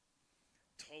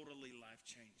 Totally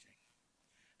life-changing.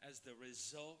 As the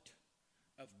result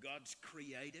of God's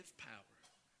creative power,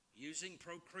 using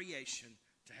procreation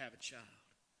to have a child.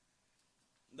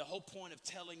 The whole point of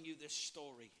telling you this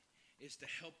story is to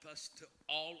help us to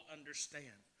all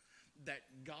understand that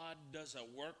God does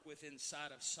a work within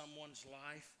inside of someone's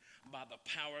life by the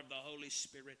power of the Holy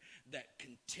Spirit that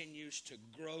continues to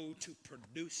grow to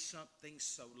produce something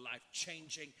so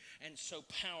life-changing and so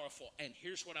powerful. And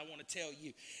here's what I want to tell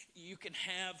you. You can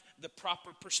have the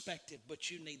proper perspective, but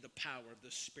you need the power of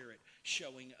the Spirit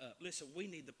showing up. Listen, we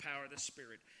need the power of the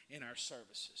Spirit in our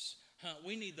services.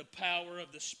 We need the power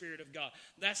of the Spirit of God.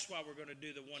 That's why we're going to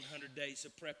do the 100 days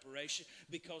of preparation,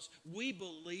 because we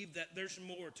believe that there's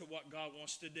more to what God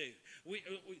wants to do.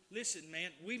 Listen,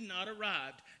 man, we've not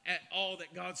arrived at all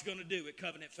that God's going to do at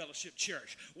Covenant Fellowship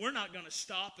Church. We're not going to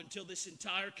stop until this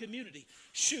entire community.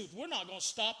 We're not going to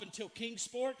stop until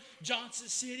Kingsport, Johnson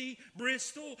City,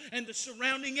 Bristol, and the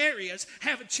surrounding areas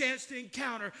have a chance to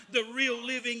encounter the real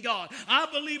living God. I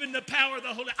believe in the power of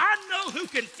the Holy. I know who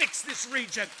can fix this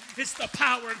region. It's the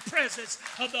power and presence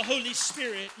of the Holy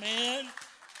Spirit, man.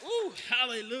 Ooh,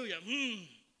 hallelujah.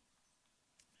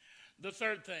 The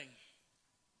third thing,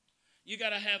 you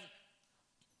got to have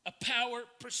a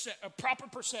proper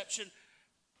perception,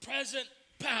 present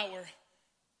power,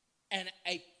 and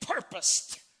a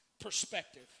purposed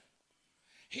perspective.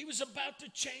 He was about to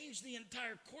change the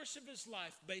entire course of his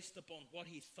life based upon what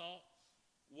he thought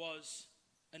was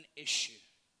an issue.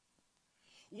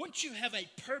 Once you have a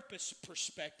purpose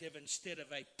perspective instead of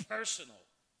a personal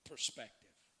perspective,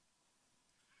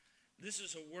 this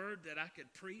is a word that I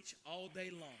could preach all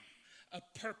day long. A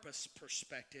purpose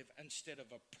perspective instead of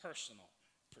a personal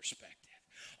perspective.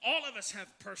 All of us have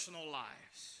personal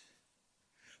lives.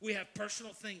 We have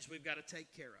personal things we've got to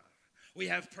take care of. We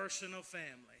have personal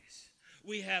families.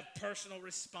 We have personal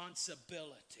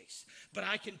responsibilities. But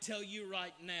I can tell you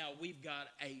right now, we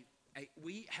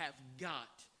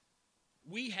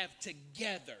have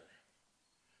together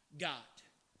got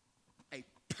a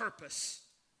purpose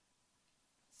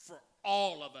for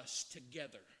all of us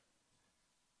together.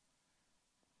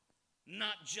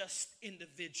 Not just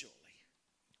individually.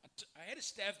 I had a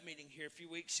staff meeting here a few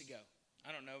weeks ago.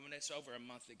 I don't know, when it's over a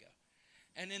month ago.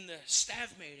 And in the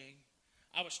staff meeting,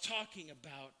 I was talking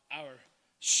about our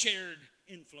shared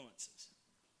influences.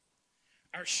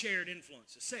 Our shared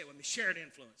influences. Say it with me, shared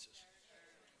influences.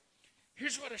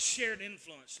 Here's what a shared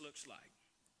influence looks like.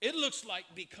 It looks like,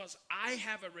 because I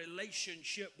have a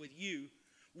relationship with you,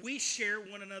 we share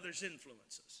one another's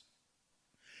influences.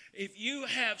 If you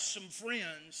have some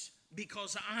friends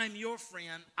because I'm your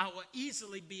friend, I will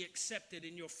easily be accepted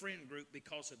in your friend group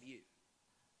because of you.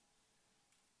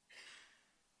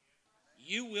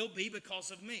 You will be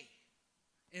because of me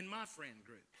in my friend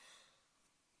group.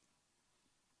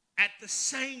 At the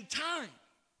same time,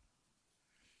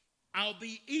 I'll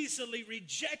be easily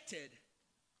rejected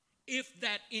if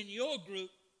that in your group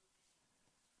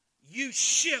you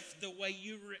shift the way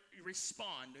you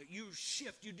respond. You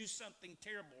shift, you do something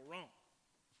terrible wrong.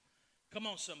 Come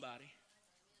on, somebody.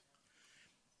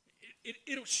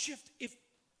 It'll shift. If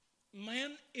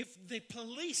the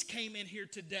police came in here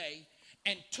today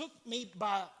and took me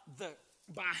by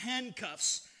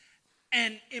handcuffs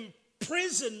and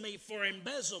imprisoned me for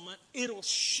embezzlement, it'll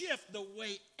shift the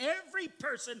way every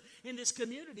person in this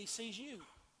community sees you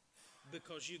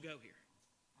because you go here.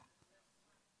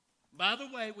 By the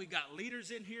way, we got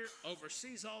leaders in here,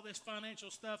 oversees all this financial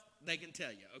stuff. They can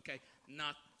tell you, okay?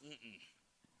 Not,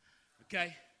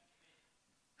 okay?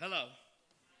 Hello?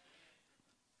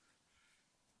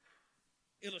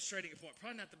 Illustrating a point.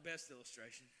 Probably not the best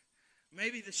illustration.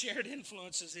 Maybe the shared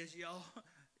influences is y'all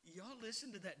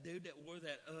listen to that dude that wore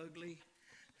that ugly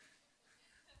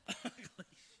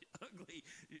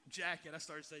jacket. I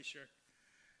started to say shirt.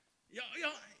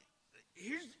 Y'all,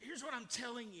 here's what I'm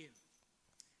telling you.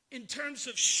 In terms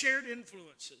of shared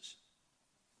influences,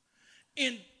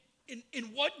 in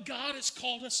what God has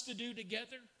called us to do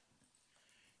together,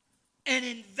 an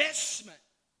investment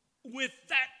with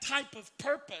that type of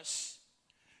purpose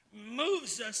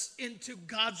moves us into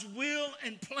God's will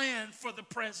and plan for the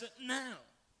present now.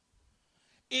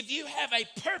 If you have a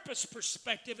purpose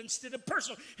perspective instead of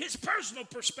personal, his personal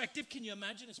perspective, can you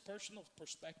imagine his personal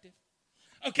perspective?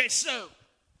 Okay, so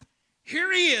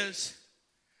here he is.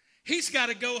 He's got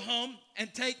to go home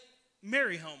and take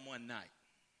Mary home one night.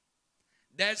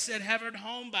 Dad said, have her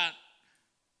home by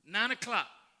 9 o'clock,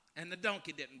 and the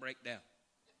donkey didn't break down.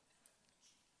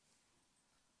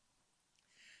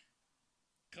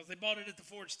 Because they bought it at the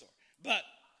Ford store. But,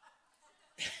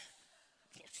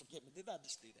 Lord forgive me, did I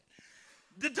just do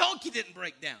that? The donkey didn't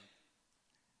break down.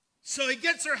 So he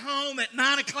gets her home at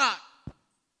 9 o'clock.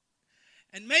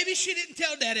 And maybe she didn't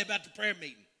tell Daddy about the prayer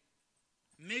meeting.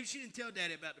 Maybe she didn't tell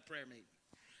Daddy about the prayer meeting.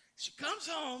 She comes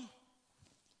home,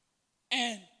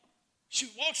 and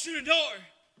she walks through the door,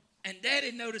 and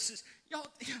Daddy notices. Y'all,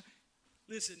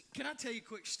 listen, can I tell you a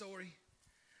quick story?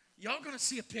 Y'all going to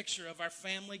see a picture of our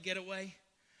family getaway.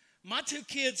 My 2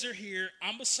 kids are here.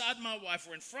 I'm beside my wife.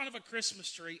 We're in front of a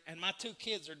Christmas tree, and my 2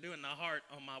 kids are doing the heart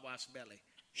on my wife's belly.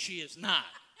 She is not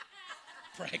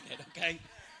pregnant, okay?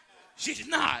 She's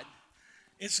not.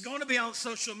 It's going to be on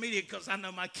social media because I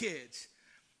know my kids.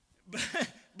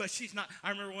 But she's not.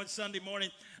 I remember one Sunday morning,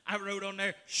 I wrote on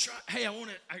there, hey, I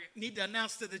need to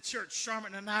announce to the church,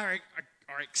 Charmin and I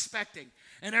are expecting.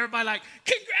 And everybody like,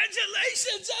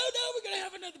 congratulations. Oh, no, we're going to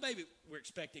have another baby. We're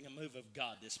expecting a move of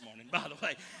God this morning, by the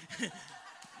way.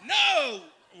 No,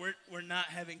 we're not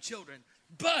having children.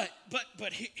 But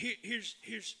here's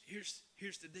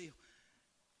the deal.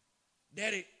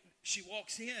 Daddy, she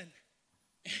walks in,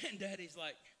 and Daddy's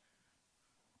like,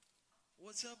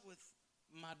 what's up with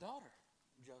my daughter,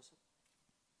 Joseph?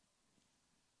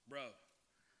 Bro,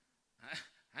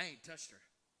 I ain't touched her.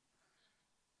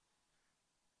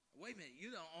 Wait a minute,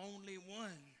 you're the only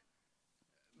one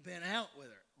been out with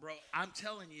her. Bro, I'm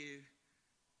telling you,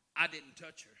 I didn't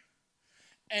touch her.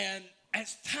 And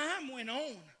as time went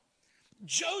on,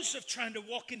 Joseph trying to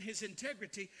walk in his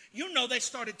integrity, they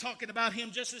started talking about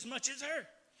him just as much as her.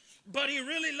 But he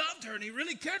really loved her and he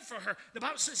really cared for her. The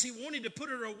Bible says he wanted to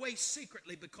put her away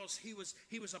secretly because he was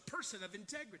a person of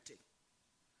integrity.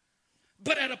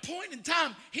 But at a point in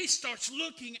time, he starts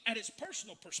looking at his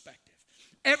personal perspective.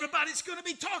 Everybody's going to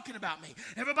be talking about me.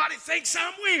 Everybody thinks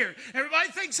I'm weird. Everybody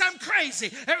thinks I'm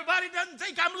crazy. Everybody doesn't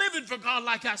think I'm living for God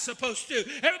like I'm supposed to.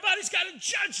 Everybody's got a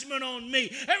judgment on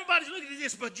me. Everybody's looking at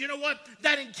this. But you know what?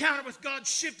 That encounter with God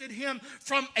shifted him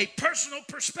from a personal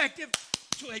perspective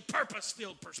to a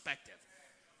purpose-filled perspective.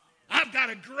 I've got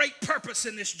a great purpose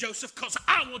in this, Joseph, because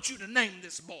I want you to name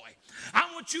this boy.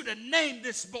 I want you to name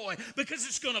this boy because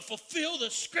it's going to fulfill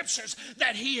the scriptures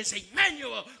that he is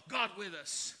Emmanuel, God with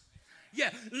us. Yeah,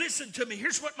 listen to me.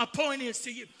 Here's what my point is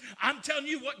to you. I'm telling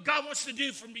you what God wants to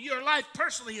do from your life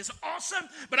personally is awesome,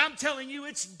 but I'm telling you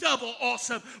it's double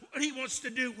awesome what he wants to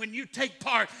do when you take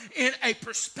part in a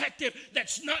perspective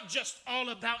that's not just all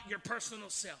about your personal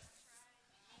self.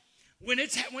 When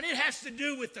it has to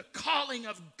do with the calling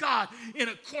of God in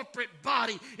a corporate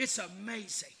body, it's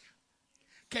amazing.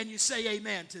 Can you say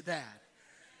amen to that?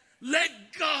 Let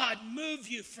God move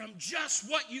you from just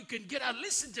what you can get out.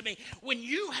 Listen to me. When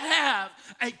you have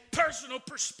a personal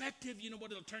perspective, you know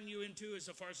what it'll turn you into as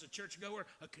far as a churchgoer?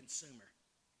 A consumer.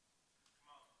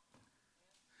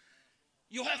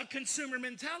 You'll have a consumer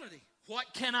mentality.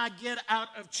 What can I get out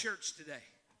of church today?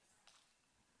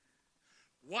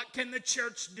 What can the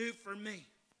church do for me?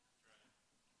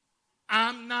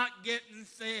 I'm not getting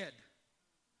fed.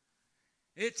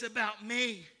 It's about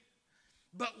me.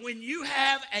 But when you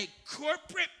have a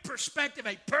corporate perspective,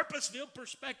 a purpose-filled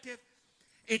perspective,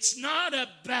 it's not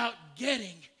about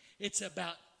getting, it's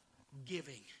about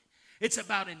giving. It's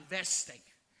about investing.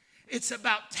 It's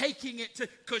about taking it to,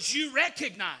 because you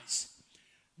recognize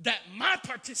that my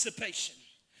participation,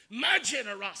 my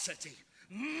generosity,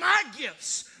 my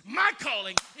gifts, my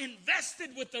calling,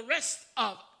 invested with the rest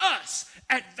of us,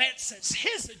 advances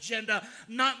his agenda,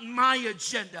 not my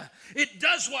agenda. It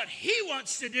does what he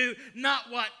wants to do, not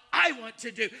what I want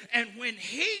to do. And when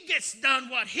he gets done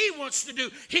what he wants to do,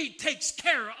 he takes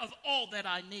care of all that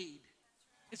I need.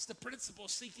 It's the principle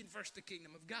of seeking first the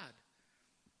kingdom of God.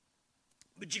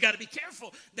 But you got to be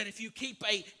careful that if you keep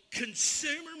a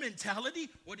consumer mentality,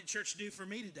 what did church do for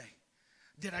me today?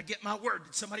 Did I get my word?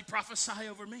 Did somebody prophesy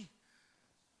over me?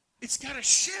 It's got to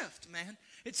shift, man.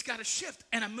 It's got to shift.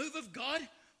 And a move of God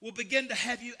will begin to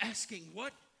have you asking,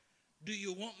 what do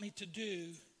you want me to do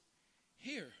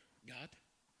here, God?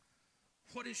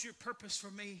 What is your purpose for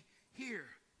me here,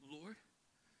 Lord?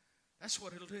 That's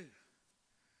what it'll do.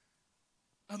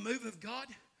 A move of God,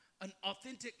 an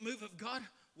authentic move of God,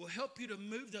 will help you to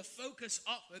move the focus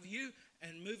off of you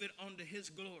and move it onto his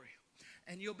glory.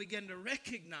 And you'll begin to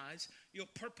recognize your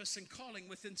purpose and calling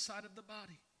within inside of the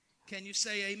body. Can you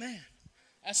say amen?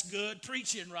 That's good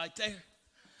preaching right there.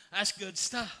 That's good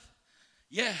stuff.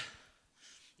 Yeah.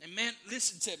 And man,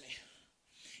 listen to me.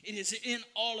 It is in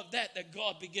all of that that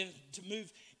God began to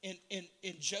move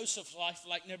in Joseph's life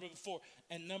like never before.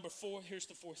 And number 4, here's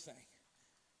the 4th thing.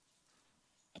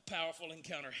 A powerful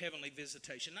encounter, heavenly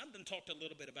visitation. I've been talked a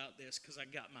little bit about this because I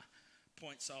got my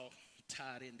points all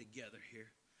tied in together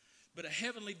here. But a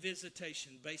heavenly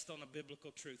visitation based on a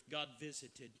biblical truth. God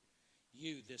visited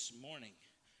you this morning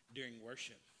during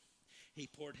worship. He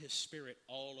poured his spirit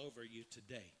all over you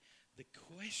today. The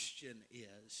question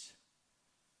is,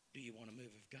 do you want a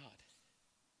move of God?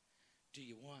 Do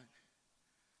you want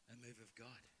a move of God?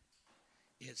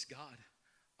 Is God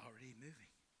already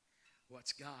moving?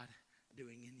 What's God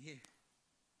doing in you?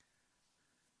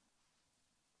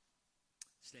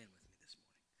 Stand with me this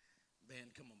morning.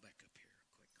 Band, come on back up here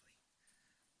quickly.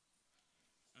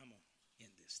 I'm going to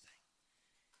end this thing.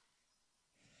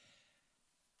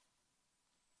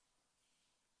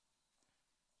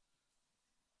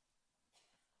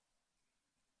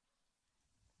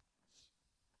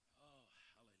 Oh,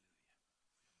 hallelujah.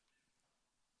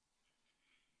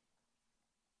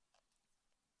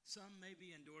 Some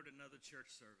maybe endured another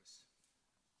church service.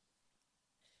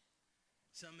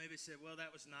 Some maybe said, well, that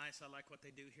was nice. I like what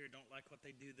they do here. Don't like what they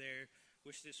do there.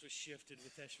 Wish this was shifted.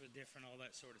 Wish this was different. All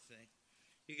that sort of thing.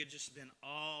 You could just have been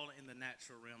all in the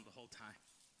natural realm the whole time.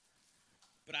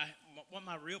 But what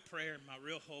my real prayer and my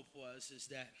real hope was is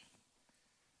that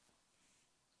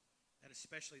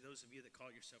especially those of you that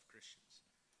call yourself Christians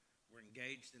were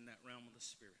engaged in that realm of the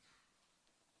Spirit,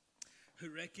 who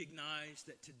recognized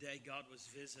that today God was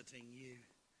visiting you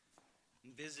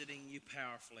and visiting you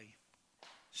powerfully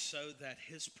so that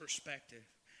his perspective,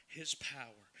 his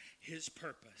power, his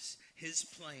purpose, his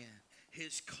plan,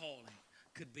 his calling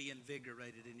could be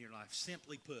invigorated in your life.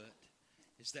 Simply put,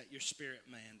 is that your spirit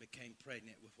man became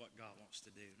pregnant with what God wants to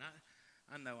do. And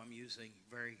I know I'm using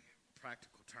very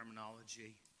practical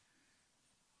terminology,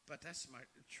 but that's my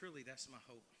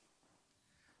hope.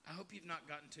 I hope you've not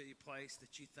gotten to a place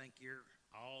that you think you're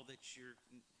all that you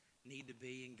need to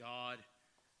be in God,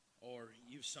 or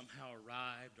you've somehow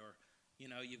arrived, or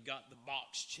you've got the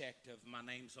box checked of my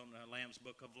name's on the Lamb's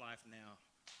Book of Life now.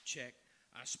 Check.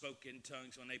 I spoke in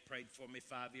tongues when they prayed for me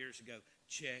 5 years ago.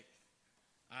 Check.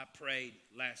 I prayed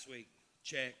last week.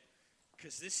 Check.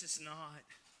 Because this is not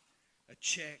a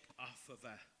check off of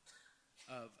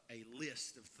a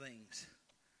list of things.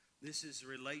 This is a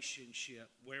relationship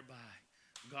whereby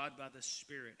God by the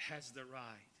Spirit has the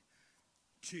right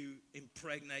to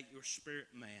impregnate your spirit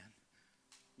man,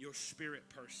 your spirit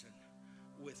person,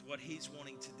 with what he's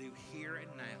wanting to do here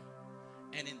and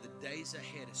now, and in the days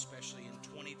ahead, especially in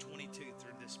 2022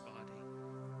 through this body.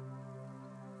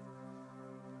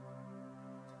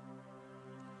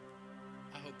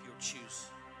 I hope you'll choose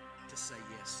to say,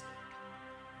 yes, Lord,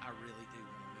 I really do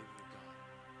want to move with God.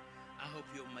 I hope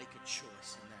you'll make a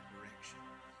choice in that direction.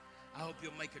 I hope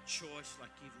you'll make a choice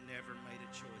like you've never made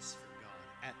a choice for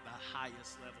God. at the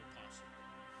highest level possible.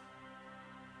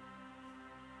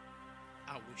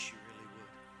 I wish you really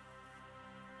would.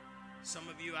 Some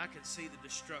of you, I can see the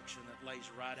destruction that lays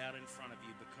right out in front of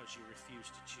you because you refuse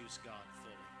to choose God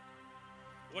fully.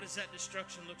 What does that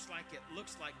destruction look like? It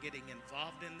looks like getting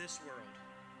involved in this world,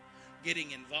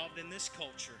 getting involved in this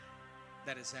culture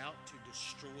that is out to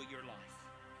destroy your life.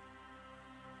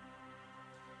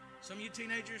 Some of you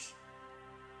teenagers,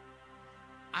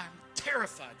 I'm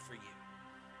terrified for you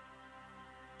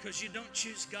because you don't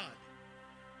choose God.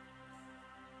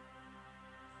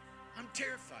 I'm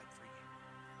terrified for you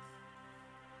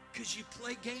because you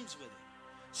play games with it.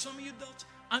 Some of you adults,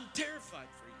 I'm terrified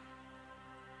for you.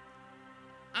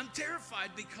 I'm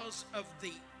terrified because of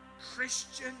the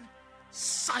Christian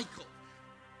cycle.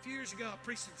 A few years ago, I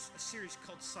preached a series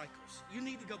called Cycles. You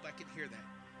need to go back and hear that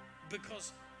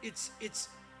because it's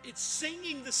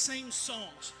singing the same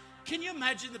songs. Can you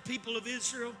imagine the people of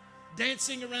Israel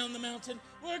dancing around the mountain?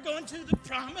 We're going to the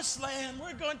promised land.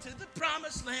 We're going to the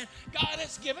promised land. God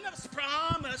has given us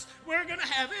promise. We're going to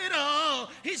have it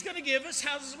all. He's going to give us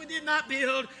houses we did not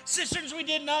build, cisterns we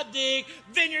did not dig,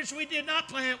 vineyards we did not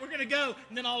plant. We're going to go.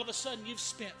 And then all of a sudden you've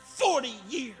spent 40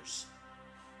 years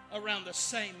around the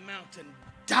same mountain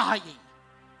dying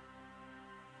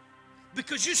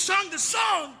because you sung the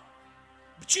song,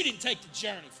 but you didn't take the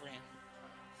journey, friend.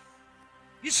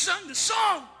 You sung the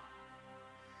song,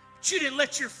 but you didn't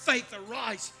let your faith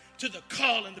arise to the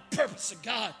call and the purpose of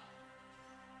God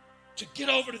to get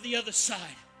over to the other side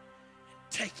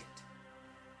and take it.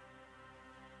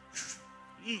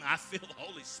 I feel the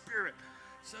Holy Spirit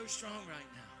so strong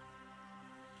right now.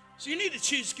 So you need to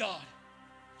choose God.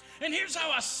 And here's how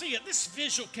I see it. This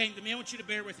visual came to me. I want you to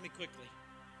bear with me quickly.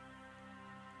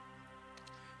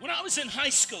 When I was in high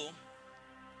school,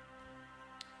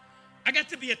 I got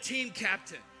to be a team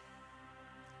captain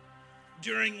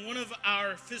during one of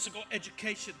our physical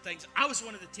education things. I was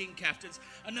one of the team captains.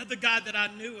 Another guy that I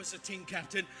knew was a team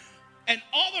captain. And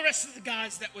all the rest of the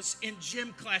guys that was in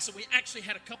gym class, and we actually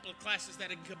had a couple of classes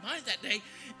that had combined that day,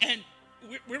 and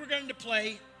we were going to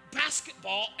play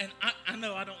basketball, and I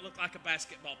know I don't look like a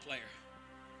basketball player.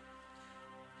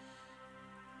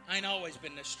 I ain't always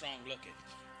been this strong looking.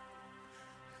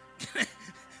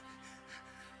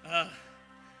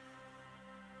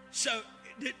 So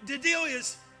the deal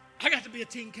is, I got to be a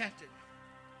team captain.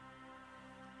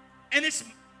 And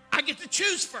I get to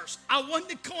choose first. I won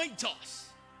the coin toss.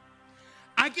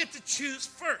 I get to choose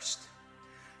first.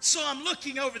 So I'm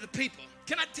looking over the people.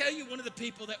 Can I tell you one of the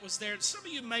people that was there? Some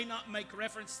of you may not make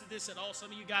reference to this at all.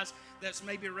 Some of you guys that's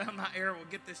maybe around my era will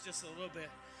get this just a little bit.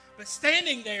 But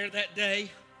standing there that day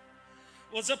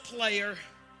was a player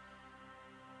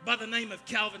by the name of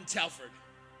Calvin Telford.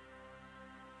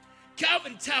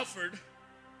 Calvin Telford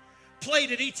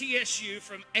played at ETSU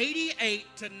from 88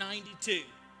 to 92.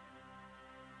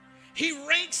 He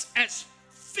ranks as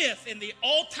 5th in the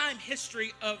all-time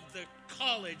history of the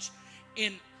college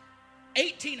in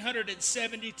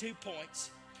 1,872 points.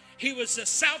 He was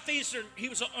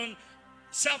on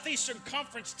Southeastern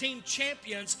Conference team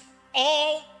champions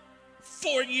all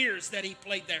 4 years that he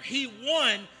played there. He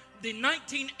won the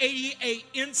 1988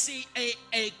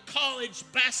 NCAA college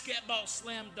basketball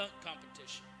slam dunk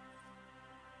competition.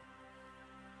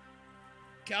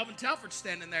 Calvin Telford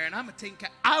standing there, and I'm a team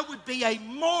captain. I would be a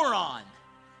moron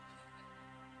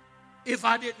if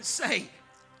I didn't say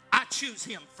I choose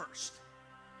him first.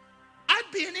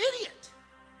 I'd be an idiot.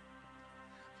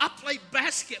 I played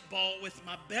basketball with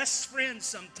my best friend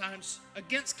sometimes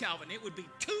against Calvin. It would be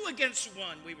 2 against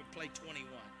 1. We would play 21.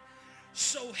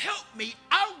 So help me,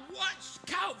 I watched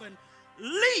Calvin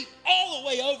leap all the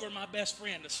way over my best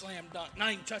friend to slam dunk,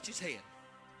 not even touch his head.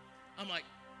 I'm like,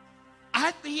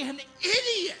 I'd be an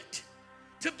idiot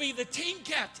to be the team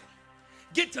captain,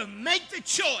 get to make the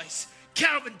choice.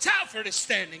 Calvin Telford is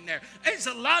standing there. There's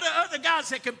a lot of other guys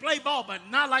that can play ball, but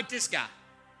not like this guy.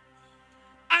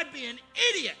 I'd be an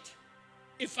idiot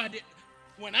if I didn't.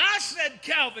 When I said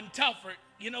Calvin Telford,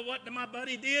 you know what my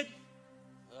buddy did?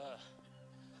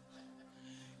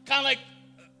 Kind of like,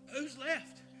 who's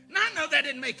left? Now, I know that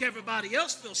didn't make everybody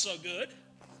else feel so good,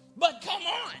 but come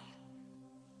on.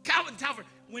 Calvin Telford,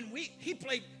 when he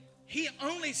played, he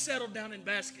only settled down in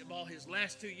basketball his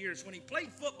last 2 years. When he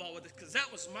played football with us, because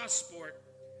that was my sport,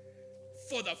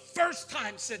 for the first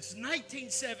time since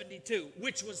 1972,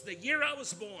 which was the year I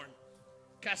was born,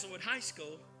 Castlewood High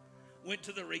School went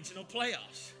to the regional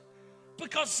playoffs.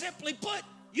 Because simply put,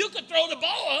 you could throw the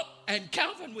ball up and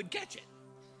Calvin would catch it.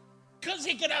 Because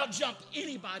he could outjump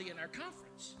anybody in our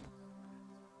conference.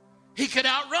 He could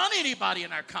outrun anybody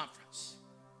in our conference.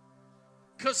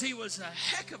 Because he was a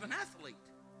heck of an athlete.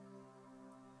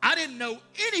 I didn't know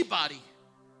anybody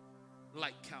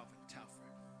like Calvin Talford.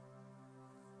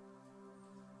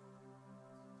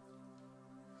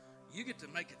 You get to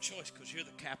make a choice because you're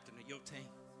the captain of your team.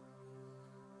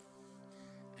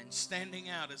 And standing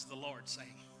out as the Lord saying,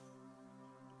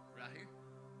 right here,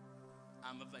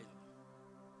 I'm available.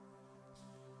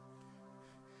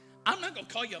 I'm not going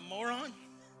to call you a moron,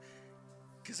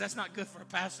 because that's not good for a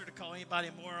pastor to call anybody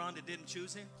a moron that didn't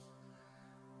choose him.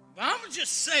 But I'm going to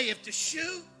just say, if the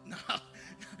shoe, no, I'm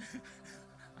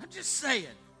just saying.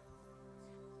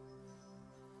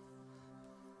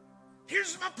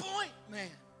 Here's my point, man.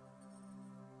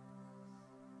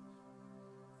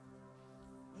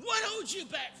 What holds you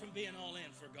back from being all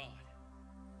in for God?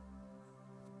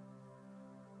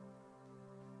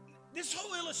 This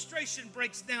whole illustration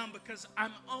breaks down because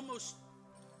I'm almost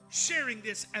sharing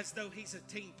this as though he's a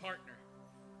team partner.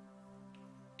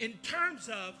 In terms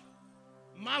of,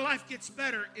 my life gets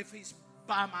better if he's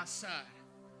by my side.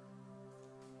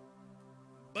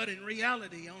 But in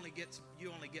reality, you only get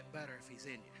better if he's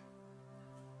in you.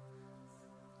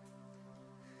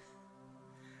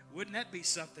 Wouldn't that be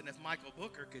something if Michael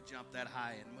Booker could jump that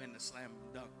high and win the slam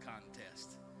dunk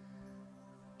contest?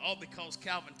 All because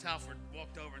Calvin Talford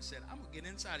walked over and said, I'm going to get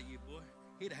inside of you, boy.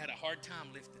 He'd have had a hard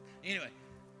time lifting. Anyway,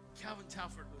 Calvin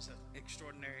Talford was an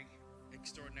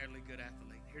extraordinarily good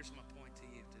athlete. Here's my point to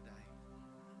you today.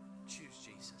 Choose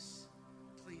Jesus.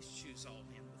 Please choose all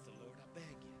in with the Lord. I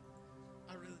beg you.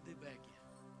 I really do beg you.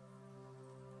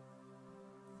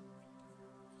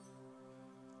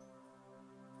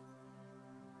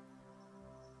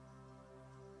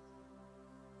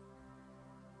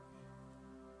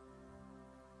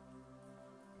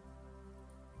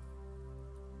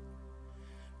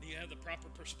 You have the proper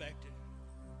perspective.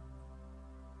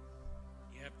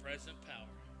 You have present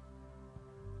power,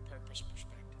 purpose,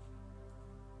 perspective.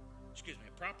 Excuse me,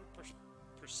 a proper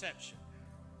perception,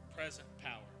 present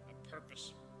power, a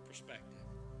purpose, perspective,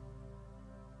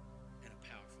 and a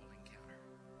powerful encounter.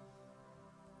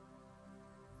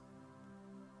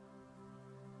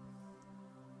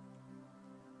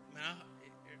 Now,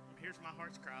 here's my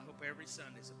heart's cry. I hope every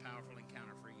Sunday is a powerful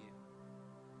encounter for you.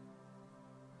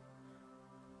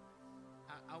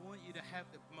 I want you to have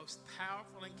the most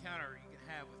powerful encounter you can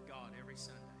have with God every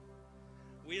Sunday.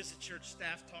 We as a church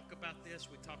staff talk about this.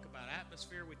 We talk about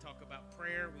atmosphere. We talk about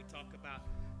prayer. We talk about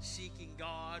seeking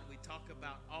God. We talk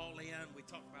about all in. We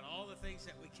talk about all the things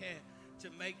that we can to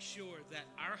make sure that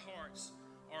our hearts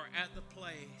are at the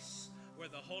place where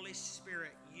the Holy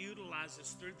Spirit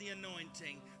utilizes through the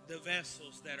anointing the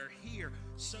vessels that are here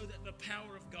so that the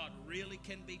power of God really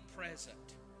can be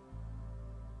present.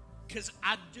 Because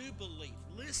I do believe,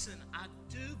 I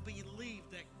do believe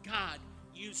that God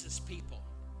uses people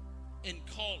in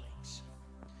callings.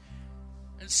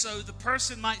 And so the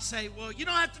person might say, well, you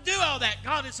don't have to do all that.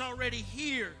 God is already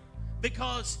here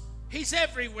because he's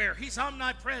everywhere. He's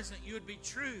omnipresent. You would be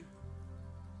true.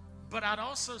 But I'd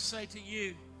also say to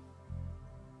you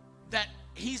that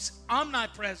he's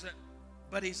omnipresent,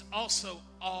 but he's also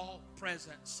all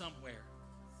present somewhere.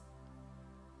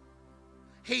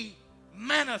 He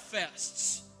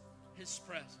manifests his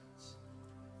presence.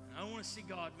 And I want to see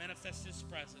God manifest his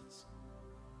presence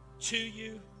to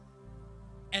you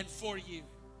and for you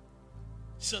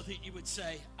so that you would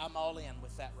say, I'm all in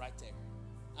with that right there.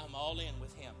 I'm all in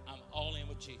with him. I'm all in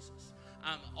with Jesus.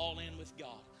 I'm all in with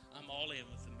God. I'm all in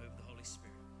with the move of the Holy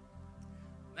Spirit.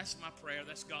 That's my prayer.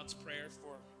 That's God's prayer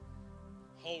for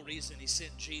the whole reason he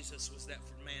sent Jesus was that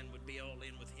for man would be all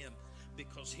in with him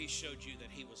because he showed you that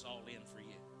he was all in for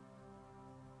you.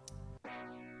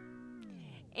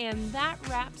 And that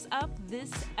wraps up this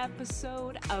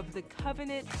episode of the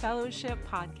Covenant Fellowship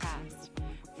Podcast.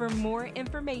 For more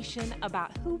information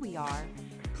about who we are,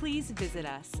 please visit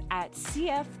us at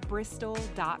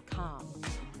cfbristol.com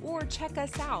or check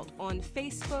us out on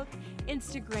Facebook,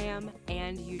 Instagram,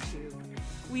 and YouTube.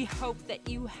 We hope that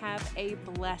you have a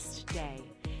blessed day.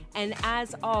 And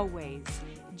as always,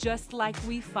 just like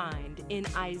we find in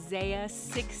Isaiah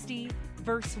 60,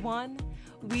 verse 1,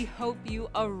 we hope you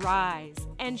arise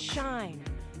and shine,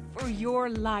 for your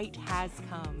light has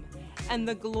come, and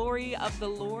the glory of the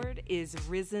Lord is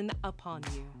risen upon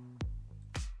you.